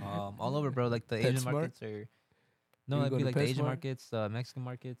 All over, bro. Like the Asian PetSmart? markets or no, You it'd go be to like the Asian PetSmart? markets, Mexican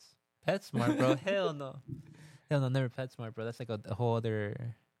markets. PetSmart, bro. Hell no. Hell no, never PetSmart, bro. That's like a whole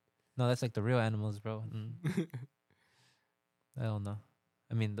other. No, that's like the real animals, bro. Hell no.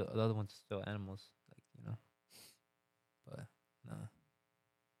 I mean, the other one's still animals, like you know. But nah.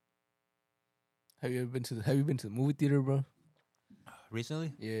 Have you been to the movie theater, bro?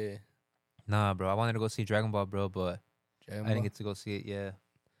 Recently? Yeah. Nah, bro. I wanted to go see Dragon Ball, bro, but Dragon I didn't Ball? get to go see it. Yeah.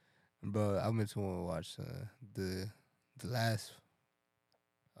 Bro, I went to watch the last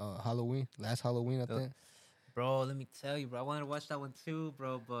Halloween. Last Halloween, I The- think. Bro, let me tell you, bro. I wanted to watch that one too,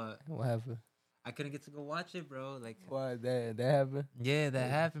 bro, but What happened? I couldn't get to go watch it, bro. Like, Why that happened? yeah, that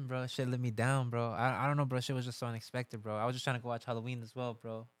happened, bro. Shit let me down, bro. I don't know, bro. Shit was just so unexpected, bro. I was just trying to go watch Halloween as well,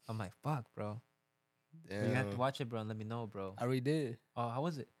 bro. I'm like, fuck, bro. Damn. You have to watch it, bro, and let me know, bro. I already did. Oh, how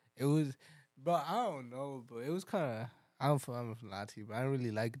was it? It was, bro. I don't know, bro. It was kind of. I'm from Lati, but I don't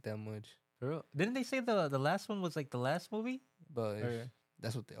really like it that much. For real? Didn't they say the last one was like the last movie? But Or-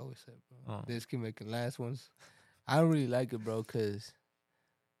 that's what they always said, bro. Oh. They just keep making last ones. I don't really like it, bro, cause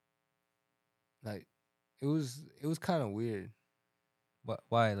like it was kind of weird. What?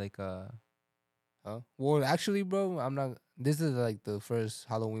 Why? Like, Huh? Well, actually, bro, I'm not. This is like the first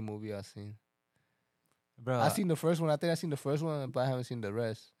Halloween movie I've seen. bro. I seen the first one. I think I seen the first one, but I haven't seen the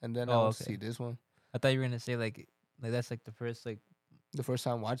rest. And then I Oh, want to okay. see this one. I thought you were gonna say like that's like the first like The first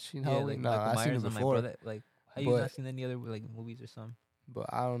time watching yeah, Halloween. like No, I seen it Myers. I'm before. like, bro, like how you But- not seen any other like movies or something? But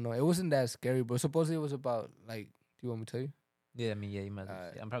I don't know. It wasn't that scary, bro. Supposedly it was about like. Do you want me to tell you? Yeah, I mean, yeah, you might. As well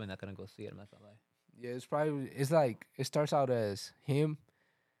Alright. see it. I'm probably not gonna go see it. I'm not gonna lie. Yeah, it's like it starts out as him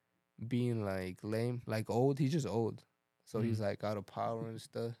being like lame, like old. He's just old, so he's Mhm. like out of power and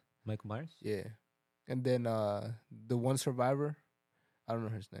stuff. Michael Myers. Yeah, and then the one survivor, I don't know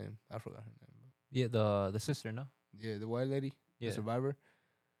his name. I forgot her name. Yeah, the sister, no. Yeah, the white lady, Yeah. the survivor,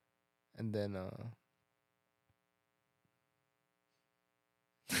 and then oh,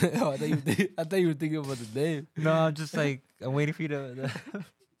 I thought you were thinking about the name. No, I'm just like I'm waiting for you to.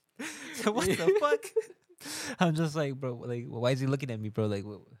 So what the fuck? I'm just like, bro. Like, why is he looking at me, bro? Like,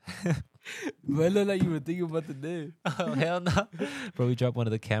 But it looked like you were thinking about the name. oh hell no, bro. We dropped one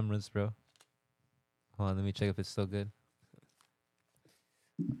of the cameras, bro. Hold on, let me check if it's still good.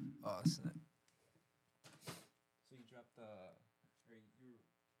 Oh snap. So you dropped or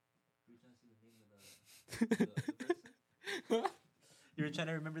you trying to see the name of the person? You were trying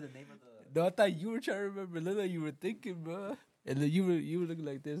to remember the name of the. No, I thought you were trying to remember. Look like you were thinking, bro. And then you were looking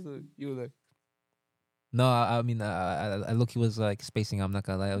like this. Look, you were like, No, I mean, I look, he was like spacing. I'm not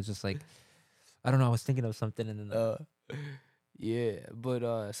gonna lie. I was just like, I don't know. I was thinking of something, and then Yeah,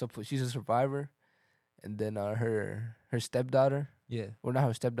 but she's a survivor, and then her stepdaughter, yeah, or not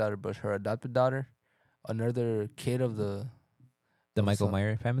her stepdaughter, but her adopted daughter, another kid of the Michael some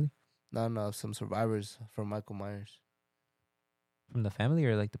Myers family no some survivors from Michael Myers, from the family,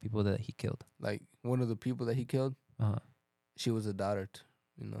 or like the people that he killed. like one of the people that he killed. Uh huh. She was a daughter,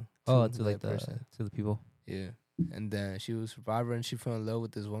 Oh, to to like that person. to the people. Yeah, and then she was a survivor, and she fell in love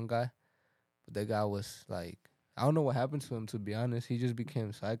with this one guy, but that guy was like, I don't know what happened to him. To be honest, he just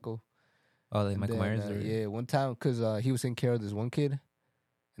became psycho. Oh, like And Michael then, Myers, or yeah, one time, cause he was taking care of this one kid,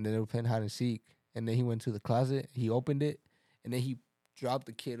 and then they were playing hide and seek, and then he went to the closet, he opened it, and then he dropped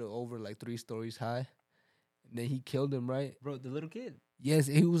the kid over like 3 stories high, and then he killed him. Right? bro, the little kid. Yes,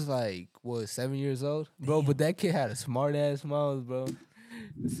 he was like 7 years old, bro. But Damn. that kid had a smart ass mouth, bro.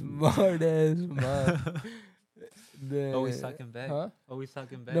 Smart ass mouth. Then, Always talking back. huh? Always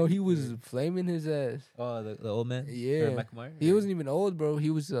talking back. No, he was flaming his ass. Oh, the old man. Or Yeah, Michael Myers. he wasn't even old, bro. He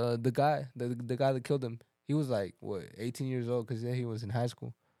was the guy, the guy that killed him. He was like 18 years old, because then he was in high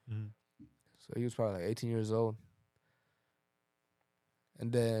school. Mm-hmm. So he was probably like 18 years old.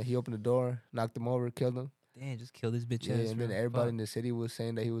 And then he opened the door, knocked him over, killed him. Damn, just kill this bitch Yeah, ass. and then bro. everybody Fuck. in the city was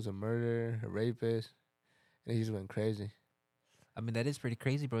saying that he was a murderer, a rapist, and he just went crazy. I mean, that is pretty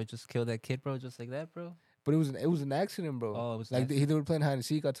crazy, bro. Just kill that kid, bro, just like that, bro. But it was an accident, bro. Oh, it was Like they were playing hide and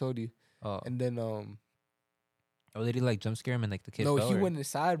seek. I told you, Oh, and then oh, did he like jump scare him and like the kid? no, fell, he or- went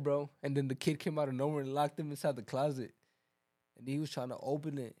inside, bro, and then the kid came out of nowhere and locked him inside the closet. And he was trying to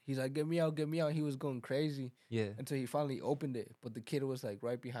open it. He's like, get me out, get me out. He was going crazy Yeah. until he finally opened it. But the kid was like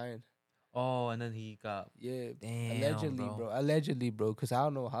right behind. Oh, and then he got. Yeah, Damn, allegedly, bro. Allegedly, bro. Because I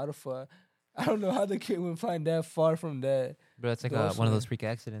don't know how the fuck. I don't know how the kid would find that far from that. Bro, that's like Those one of were- those freak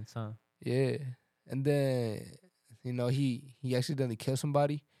accidents, huh? Yeah. And then, he accidentally killed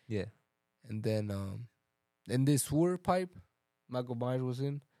somebody. Yeah. And then in this sewer pipe Michael Myers was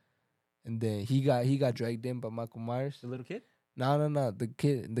in. And then he got dragged in by Michael Myers. The little kid? No.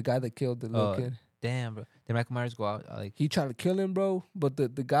 The guy that killed the little Oh, kid. Damn, bro. Did Michael Myers go out like? He tried to kill him, bro. But the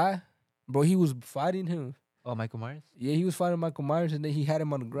guy, bro, he was fighting him. Oh, Michael Myers. Yeah, he was fighting Michael Myers, and then he had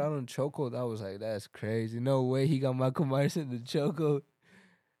him on the ground in the chokehold. I was like, that's crazy. No way he got Michael Myers in the chokehold.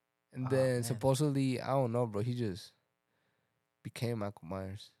 And Oh, then man. supposedly, I don't know, bro. He just became Michael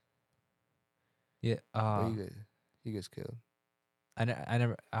Myers. Yeah. But he gets killed. I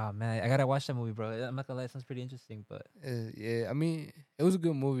never. Oh man, I gotta watch that movie, bro. I'm not gonna lie, it sounds pretty interesting, but Yeah, I mean, it was a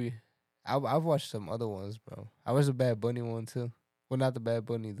good movie. I've watched some other ones, bro. I watched the Bad Bunny one too. Well, not the Bad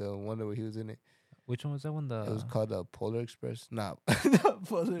Bunny, the one where he was in it. which one was that one? The It was called Polar Express. Nah, not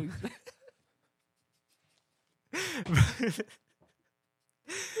Polar Express.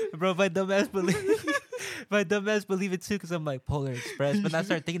 bro, my dumbass believe it too, because I'm like Polar Express. But then I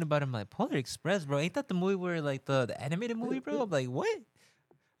started thinking about it, I'm like, Polar Express, bro. Ain't that the movie where like the animated movie, bro? I'm like, what?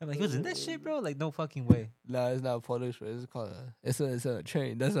 I'm like, he was in that shit, bro? Like, no fucking way. Nah, it's not Polar Express. It's called it's a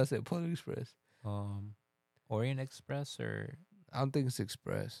train. That's why I said Polar Express. Orient Express or I don't think it's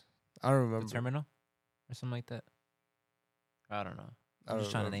Express. I don't the remember. Terminal or something like that. I don't know. I I'm don't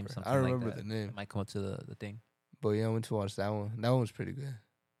just trying to name remember. something I don't like remember that. the name. It might come up to the thing. But yeah, I went to watch that one. That one was pretty good.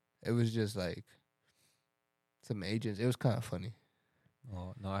 It was just like some agents. It was kind of funny.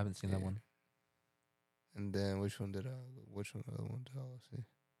 Oh no, I haven't seen that Yeah. one. And then which other one did I see?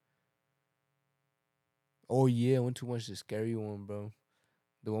 Oh yeah, I went to watch the scary one, bro.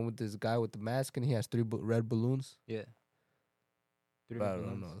 The one with this guy with the mask and he has 3 red balloons. Yeah. But I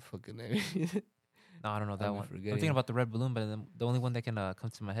don't know the fucking name. No, I don't know that I'll be one. I'm forgetting. thinking about the red balloon, but then the only one that can come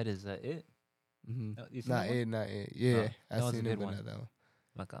to my head is it. Mm-hmm. You seen Not that one? it, not it. Yeah, that I one's a seen good it, but one. not that one.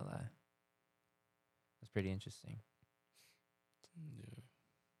 I'm not gonna lie. That's pretty interesting, Yeah.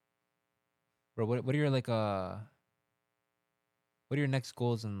 bro. What are your like what are your next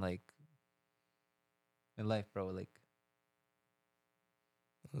goals in like in life, bro? Like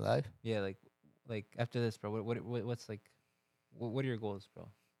Life? yeah, like after this, bro. What's like what are your goals, bro?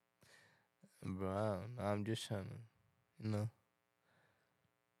 Bro, I don't know. I'm just trying to,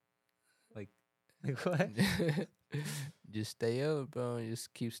 Like what? just stay up, bro.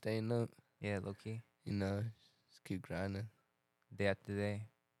 Just keep staying up. Yeah, low key. Just keep grinding. Day after day,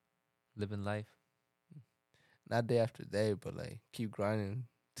 living life. Not day after day, but like keep grinding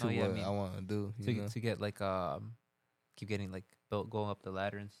to Oh, yeah, I what mean, I want to do. To get like keep getting like going up the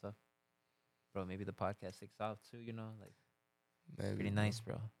ladder and stuff. Bro, maybe the podcast takes off too. Like Maybe, pretty bro. nice,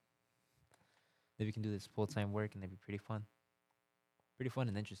 bro. Maybe we can do this full time work and it'd be pretty fun. Pretty fun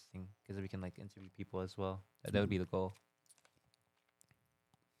and interesting because we can like interview people as well. That would be the goal.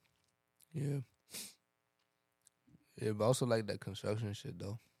 Yeah. Yeah, but I also like that construction shit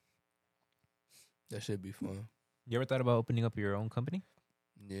though. That should be fun. You ever thought about opening up your own company?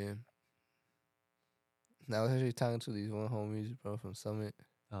 Yeah. Now I was actually talking to these one homies, bro, from Summit.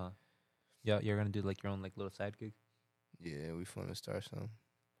 Yeah, you're gonna do like your own like little side gig, Yeah, we fun to start something.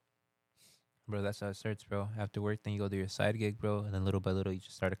 bro. That's how it starts, bro. After work, then you go do your side gig, bro, and then little by little you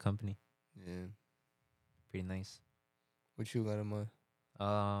just start a company. Yeah. Pretty nice. What you got in mind?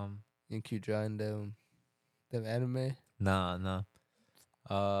 Um, You keep drawing them anime? nah.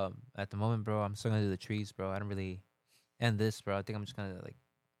 At the moment, bro, I'm still gonna do the trees, bro. I don't really end this, bro. I think I'm just gonna like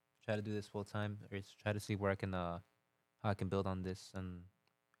try to do this full time, or just try to see where I can how I can build on this and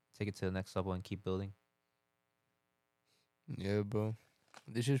take it to the next level and keep building. Yeah, bro.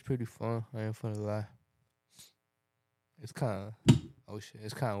 This is pretty fun. I ain't finna lie. It's kind of, oh shit,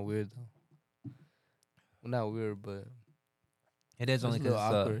 it's kind of weird though. Well, not weird, but It is it's only a little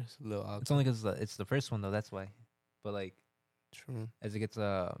because awkward. It's a little awkward. it's only because it's the first one though. That's why. But like True. as it gets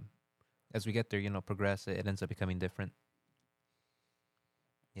as we get there, progress, it ends up becoming different.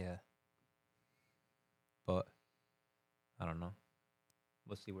 Yeah. But I don't know.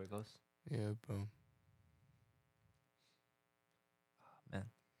 We'll see where it goes. Yeah, bro. Man.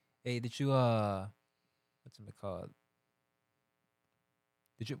 Hey, did you what's it called?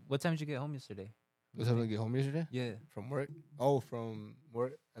 What time did you get home yesterday? Was I gonna get home yesterday Yeah. from work? Oh, from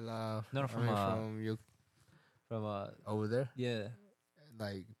work. No, from you from over there, yeah.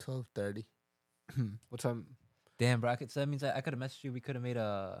 like 12:30. What time? Damn, bro. So that means I could have messaged you. We could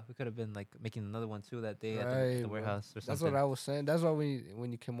have been like making another one too that day at Right, the bro. warehouse or something. That's what I was saying. That's why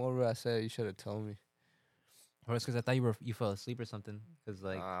when you came over, I said you should have told me. Or it's because I thought you fell asleep or something. Because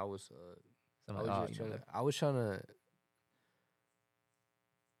like I was. so I'm like, oh, I was trying to.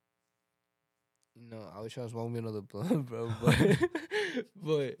 I was trying to smoke me another blunt, bro. But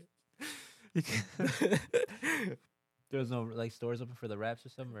there was no like stores open for the wraps or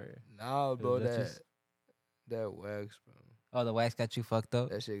something. Or nah, bro. that's That just- that wax, bro. oh, the wax got you fucked up,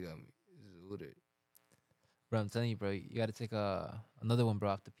 That shit got me zooted. bro. I'm telling you, bro. You got to take another one, bro,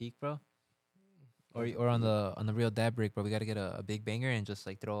 off the peak, bro. Or on the real dab break, bro. We got to get a big banger and just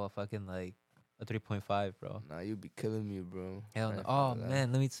like throw a fucking like a 3.5, bro. Nah, you be killing me, bro. Hell I no. ain't Oh finna lie.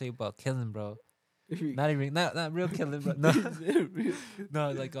 man, let me tell you about killing, bro. Not real killing, bro. No,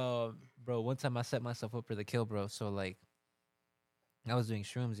 no, like bro. One time I set myself up for the kill, bro. So like, I was doing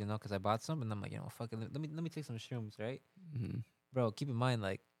shrooms, because I bought some, and I'm like, fuck it, let me take some shrooms, right, bro? Keep in mind,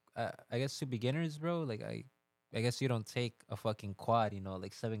 like, I guess to beginners, bro, like I guess you don't take a fucking quad,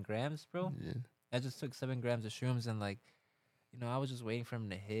 like 7 grams, bro. Yeah. I just took 7 grams of shrooms, and like, I was just waiting for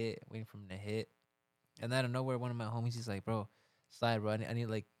him to hit, and out of nowhere, one of my homies, he's like, bro, slide, bro. I need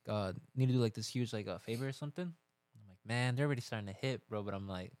like need to do like this huge like favor or something. I'm like, man, they're already starting to hit, bro. But I'm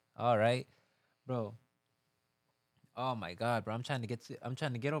like, all right, bro. Oh my god, bro. I'm trying to get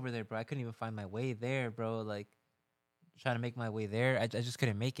over there, bro. I couldn't even find my way there, bro. Like trying to make my way there. I just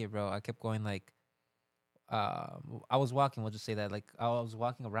couldn't make it, bro. I kept going like I was walking, we'll just say that. Like I was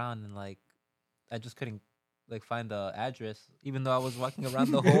walking around and like I just couldn't like find the address, even though I was walking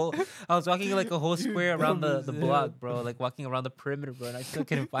around the whole I was walking like a whole square around the block, bro, like walking around the perimeter, bro, and I still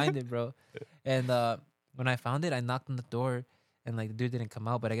couldn't find it, bro. And when I found it, I knocked on the door and like the dude didn't come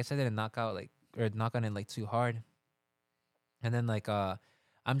out, but I guess I didn't knock on it like too hard. And then like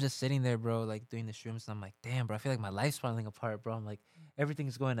I'm just sitting there, bro, like doing the shrooms, and I'm like, damn, bro, I feel like my life's falling apart, bro. I'm like,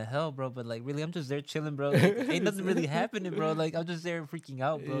 everything's going to hell, bro, but like really I'm just there chilling, bro. Like, ain't nothing really happening, bro. Like I'm just there freaking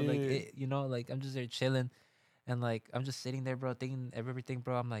out, bro. Like like I'm just there chilling. And like I'm just sitting there, bro, thinking of everything,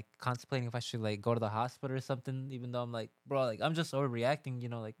 bro. I'm like contemplating if I should like go to the hospital or something, even though I'm like, bro, like I'm just overreacting,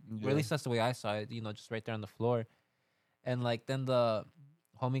 like or at least that's the way I saw it, just right there on the floor. And like then the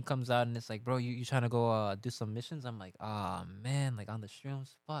homie comes out and it's like, bro, you trying to go do some missions? I'm like, ah man, like on the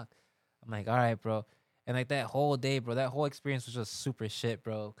shrooms, fuck. I'm like, all right, bro. And like that whole day, bro, that whole experience was just super shit,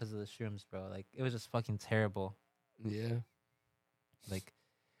 bro, because of the shrooms, bro. Like it was just fucking terrible. Yeah. Like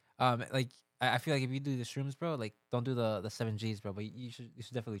I feel like if you do the shrooms, bro, like don't do the 7Gs, bro, but you should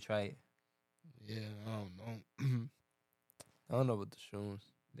definitely try it. Yeah, I don't know. I don't know about the shrooms.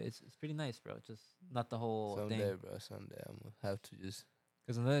 It's pretty nice, bro. Just not the whole Someday, thing. bro. Someday I'm gonna have to just.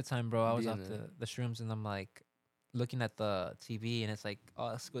 Because another time, bro, I was be off in the shrooms and I'm like looking at the TV and it's like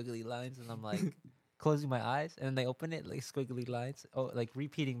all squiggly lines and I'm like closing my eyes and then they open it like squiggly lines. Oh, like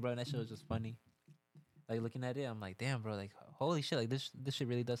repeating, bro. And that shit was just funny. Like looking at it, I'm like, damn, bro. Like holy shit, like this shit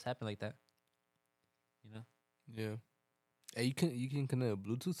really does happen like that. Yeah. Hey, you can connect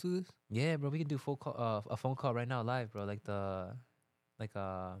Bluetooth to this? Yeah, bro. We can do a phone call right now live, bro. Like you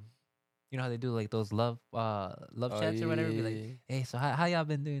know how they do like those love chats or whatever. Be like, hey, so how y'all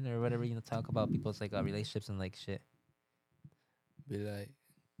been doing or whatever. Talk about people's like relationships and like shit. Be like,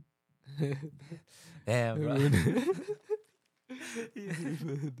 Damn, bro.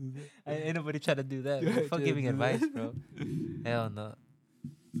 Ain't nobody try to do that. Bro. Fuck giving advice, bro. Hell no.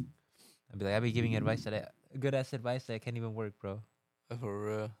 I be giving advice good ass advice that can't even work, bro. For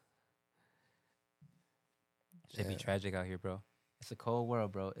real. Should be Yeah. tragic out here, bro. It's a cold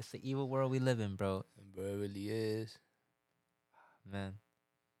world, bro. It's the evil world we live in, bro. Bro, it really is. Man.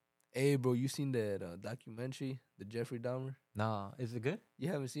 Hey, bro, you seen that documentary, the Jeffrey Dahmer? Nah, is it good? You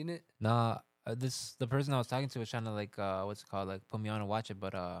haven't seen it? Nah, the person I was talking to was trying to like what's it called, like put me on to watch it,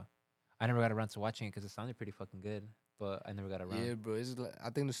 but I never got around to watching it because it sounded pretty fucking good, but I never got around. Yeah, bro. It's like, I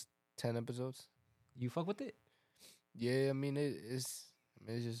think there's 10 episodes. You fuck with it? Yeah, I mean it's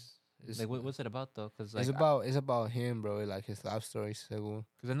just it's Like what's it about though? Because like it's about him, bro. Like his life story. So,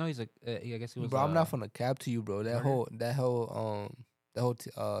 because I know he's like I guess he was. bro, I'm not from the cap to you, bro. That murdered? whole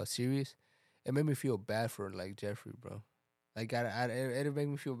series, it made me feel bad for like Jeffrey, bro. Like it made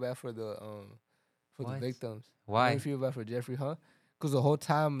me feel bad for the What? victims. It Why? made me feel bad for Jeffrey, huh? Because the whole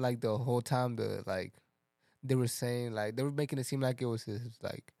time the like they were saying like they were making it seem like it was his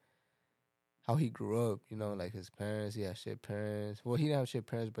like how he grew up, you know, like his parents. He had shit parents. Well, he didn't have shit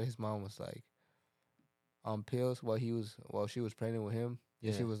parents, but his mom was like on pills while she was pregnant with him.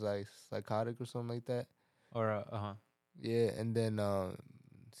 Yeah, she Yeah. was like psychotic or something like that. Or Yeah, and then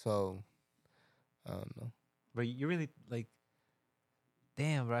so I don't know. But you really like.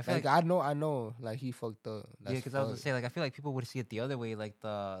 Damn, bro. I feel Like like I know, like he fucked up. yeah, because I was gonna say like I feel like people would see it the other way, like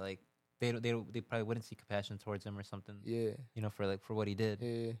they probably wouldn't see compassion towards him or something. Yeah, You know, for what he did.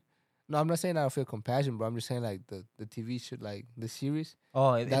 yeah. No, I'm not saying I don't feel compassion, bro. I'm just saying like the TV should like the series.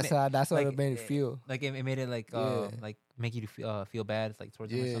 Oh, That's how like, it made it feel. Like it made it like Yeah. like make you feel bad like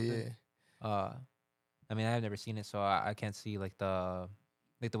towards him or Yeah, something. yeah, I mean I've never seen it, so I can't see like the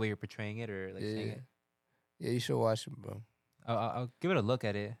way you're portraying it or like saying yeah. it. Yeah, you should watch it, bro. I'll give it a look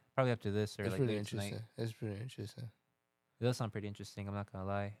at it probably after this or It's like pretty later tonight. interesting. It's pretty interesting. It does sound pretty interesting. I'm not gonna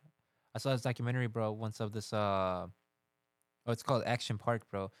lie. I saw this documentary, bro, once of this. Oh, it's called Action Park,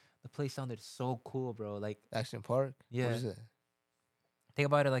 bro. The place sounded so cool, bro. Like, Action Park. yeah. What is it? think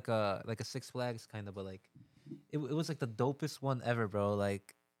about it like a Six Flags kind of, but like, it was like the dopest one ever, bro.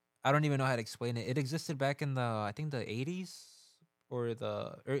 Like, I don't even know how to explain it. It existed back in the I think the 80s or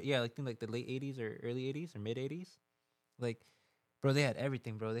I think like the late 80s or early 80s or mid 80s. Like, bro, they had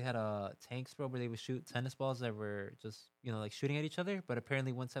everything, bro. They had tanks, bro, where they would shoot tennis balls that were just like shooting at each other. But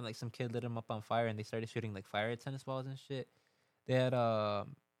apparently one time like some kid lit them up on fire and they started shooting like fire at tennis balls and shit. They had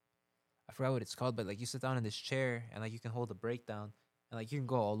I forgot what it's called, but like you sit down in this chair and like you can hold the brake down and like you can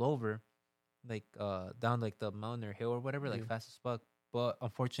go all over, like down like the mountain or hill or whatever, like Yeah. fast as fuck. But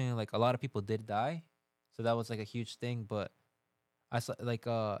unfortunately, like a lot of people did die, so that was like a huge thing. But I saw like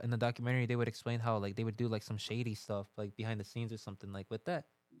in the documentary they would explain how like they would do like some shady stuff like behind the scenes or something like with that.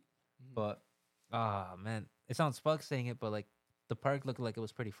 But man, it sounds fucked saying it, but like the park looked like it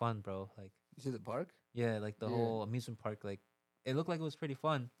was pretty fun, bro. Like You see the park? yeah, like the Yeah. whole amusement park, like it looked like it was pretty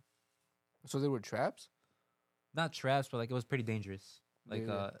fun. So there were traps? Not traps, but like it was pretty dangerous. Like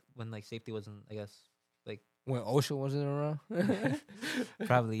Yeah. when like safety wasn't, I guess, like When OSHA wasn't around?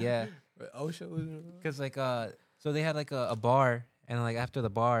 probably yeah. When OSHA wasn't around? Cause like so they had like a bar, and like after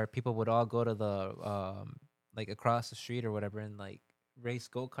the bar, people would all go to the like across the street or whatever and like race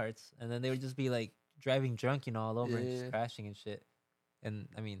go-karts, and then they would just be like driving drunk, all over and Yeah. just crashing and shit. And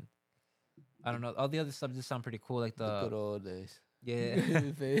I mean, I don't know, all the other stuff just sound pretty cool, like The good the old days. yeah.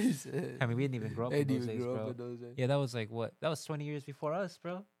 Face. I mean, we didn't even grow up They in didn't those even days, grow bro. up in those days. Yeah, that was like what? That was 20 years before us,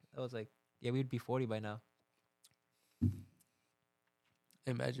 bro. That was like yeah, we'd be 40 by now.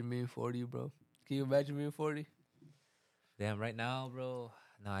 Imagine being 40, bro. Can you imagine being 40? Damn, right now, bro.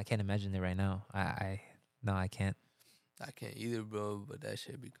 No, I can't imagine it right now. No, I can't. I can't either, bro, but that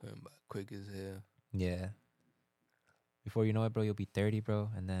shit be coming by quick as hell. Yeah. Before you know it, bro, you'll be 30, bro,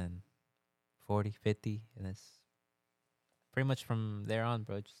 and then 40, 50, and it's pretty much from there on,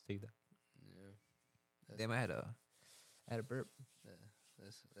 bro. Just take that. Yeah. Damn, I had a burp.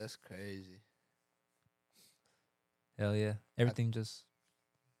 That's crazy. Hell yeah. Everything just,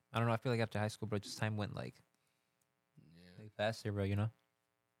 I don't know. I feel like after high school, bro, just time went like Yeah. faster, bro. You know.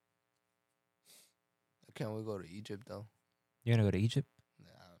 Can't we go to Egypt though? You're gonna go to Egypt Nah,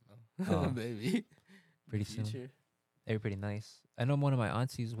 I don't know. Oh. Maybe. pretty soon. Future. They're pretty nice. I know one of my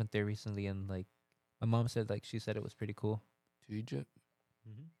aunties went there recently, and like my mom said, like she said it was pretty cool. To Egypt?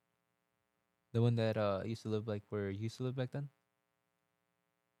 Mm-hmm. The one that used to live like where you used to live back then.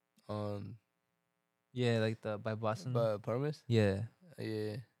 Yeah, like the by Boston. But Permis? Yeah,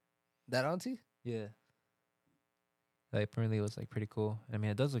 Yeah. That auntie? yeah. Like apparently it was like pretty cool. I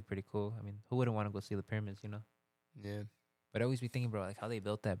mean, it does look pretty cool. I mean, who wouldn't want to go see the pyramids? You know. Yeah. But I always be thinking, bro, like how they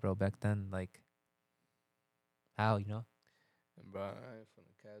built that, bro, back then. Like how, you know? And bro, I ain't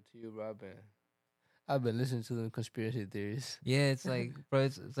finna cap to you, bro. I've been listening to the conspiracy theories. Yeah, it's like, bro,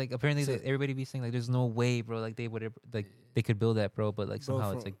 it's like apparently So- everybody be saying like, there's no way, bro, like they would like they could build that, bro, but like Bro,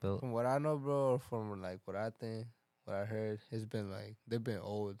 somehow it's like built. From what I know, bro, or from like what I think, what I heard, it's been like they've been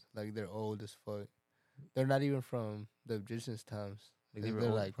old, like they're old as fuck. They're not even from the Egyptians' times. Like they were They're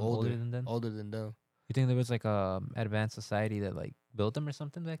old, like from older, older than them. older than them. You think there was like advanced society that like built them or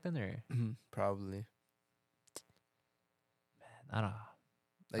something back then, or Probably. I don't know.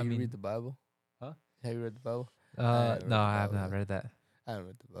 Like I you mean- read the Bible? Huh? Have you read the Bible? No, haven't read the I have Bible not yet. read that. I haven't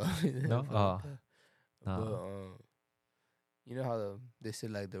read the Bible. Either, No? fuck Oh, that. no. But you know how they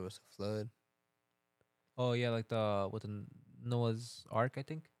said like there was a flood? Oh yeah, like the with the Noah's Ark, I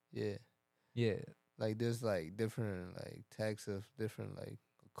think. Yeah. Yeah, Like there's like different like texts of different like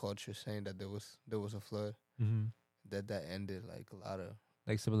cultures saying that there was a flood mm-hmm. that ended like a lot of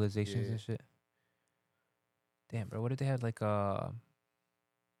Like civilizations Yeah. and shit. Damn, bro, what if they had like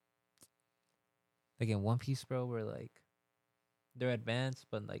in One Piece, bro, where like they're advanced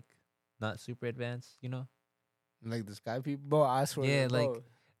but like not super advanced, you know? like the sky people. Bro, I swear. Yeah, bro,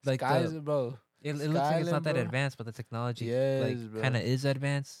 like skies, the- bro. It looks like it's not Skyline, that bro. advanced, but the technology Yes, like bro. kind of is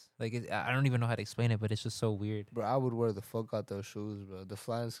advanced. Like I don't even know how to explain it, but it's just so weird, Bro, I would wear the fuck out those shoes, bro. The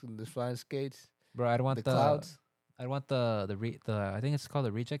flying skates, bro. I'd want the the clouds, I want the I think it's called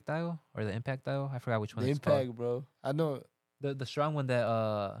the reject dial or the impact dial. I forgot which one the it's impact, called. bro. I know The strong one that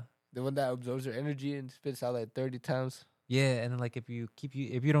the one that absorbs your energy and spits out like 30 times. yeah, and then like if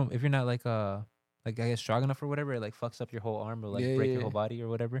you're not like I guess strong enough or whatever, it like fucks up your whole arm or like Yeah, break yeah, your whole yeah. body or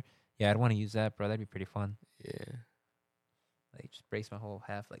whatever. Yeah, I'd want to use that, bro. That'd be pretty fun. Yeah. Like just brace my whole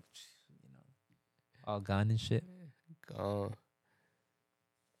half, like you know, all gone and shit. Gone.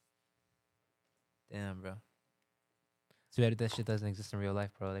 Damn, bro. Too bad that shit doesn't exist in real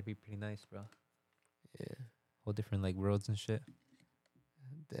life, bro. That'd be pretty nice, bro. Yeah. Whole different like worlds and shit.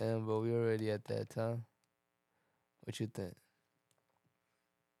 Damn, bro, we already at that time. What you think?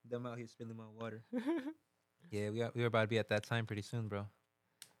 Them out here spilling my water. Yeah, we were about to be at that time pretty soon, bro.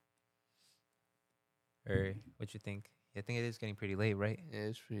 Or what you think? Yeah, I think it is getting pretty late, right? Yeah,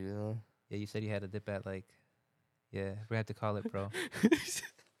 it's pretty long. Yeah, you said you had a dip at like, yeah, we have to call it, bro.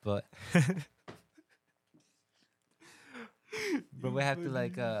 But, bro, we have to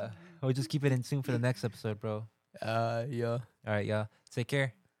like, we'll just keep it in tune for the next episode, bro. Yeah. All right, y'all. Take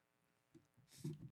care.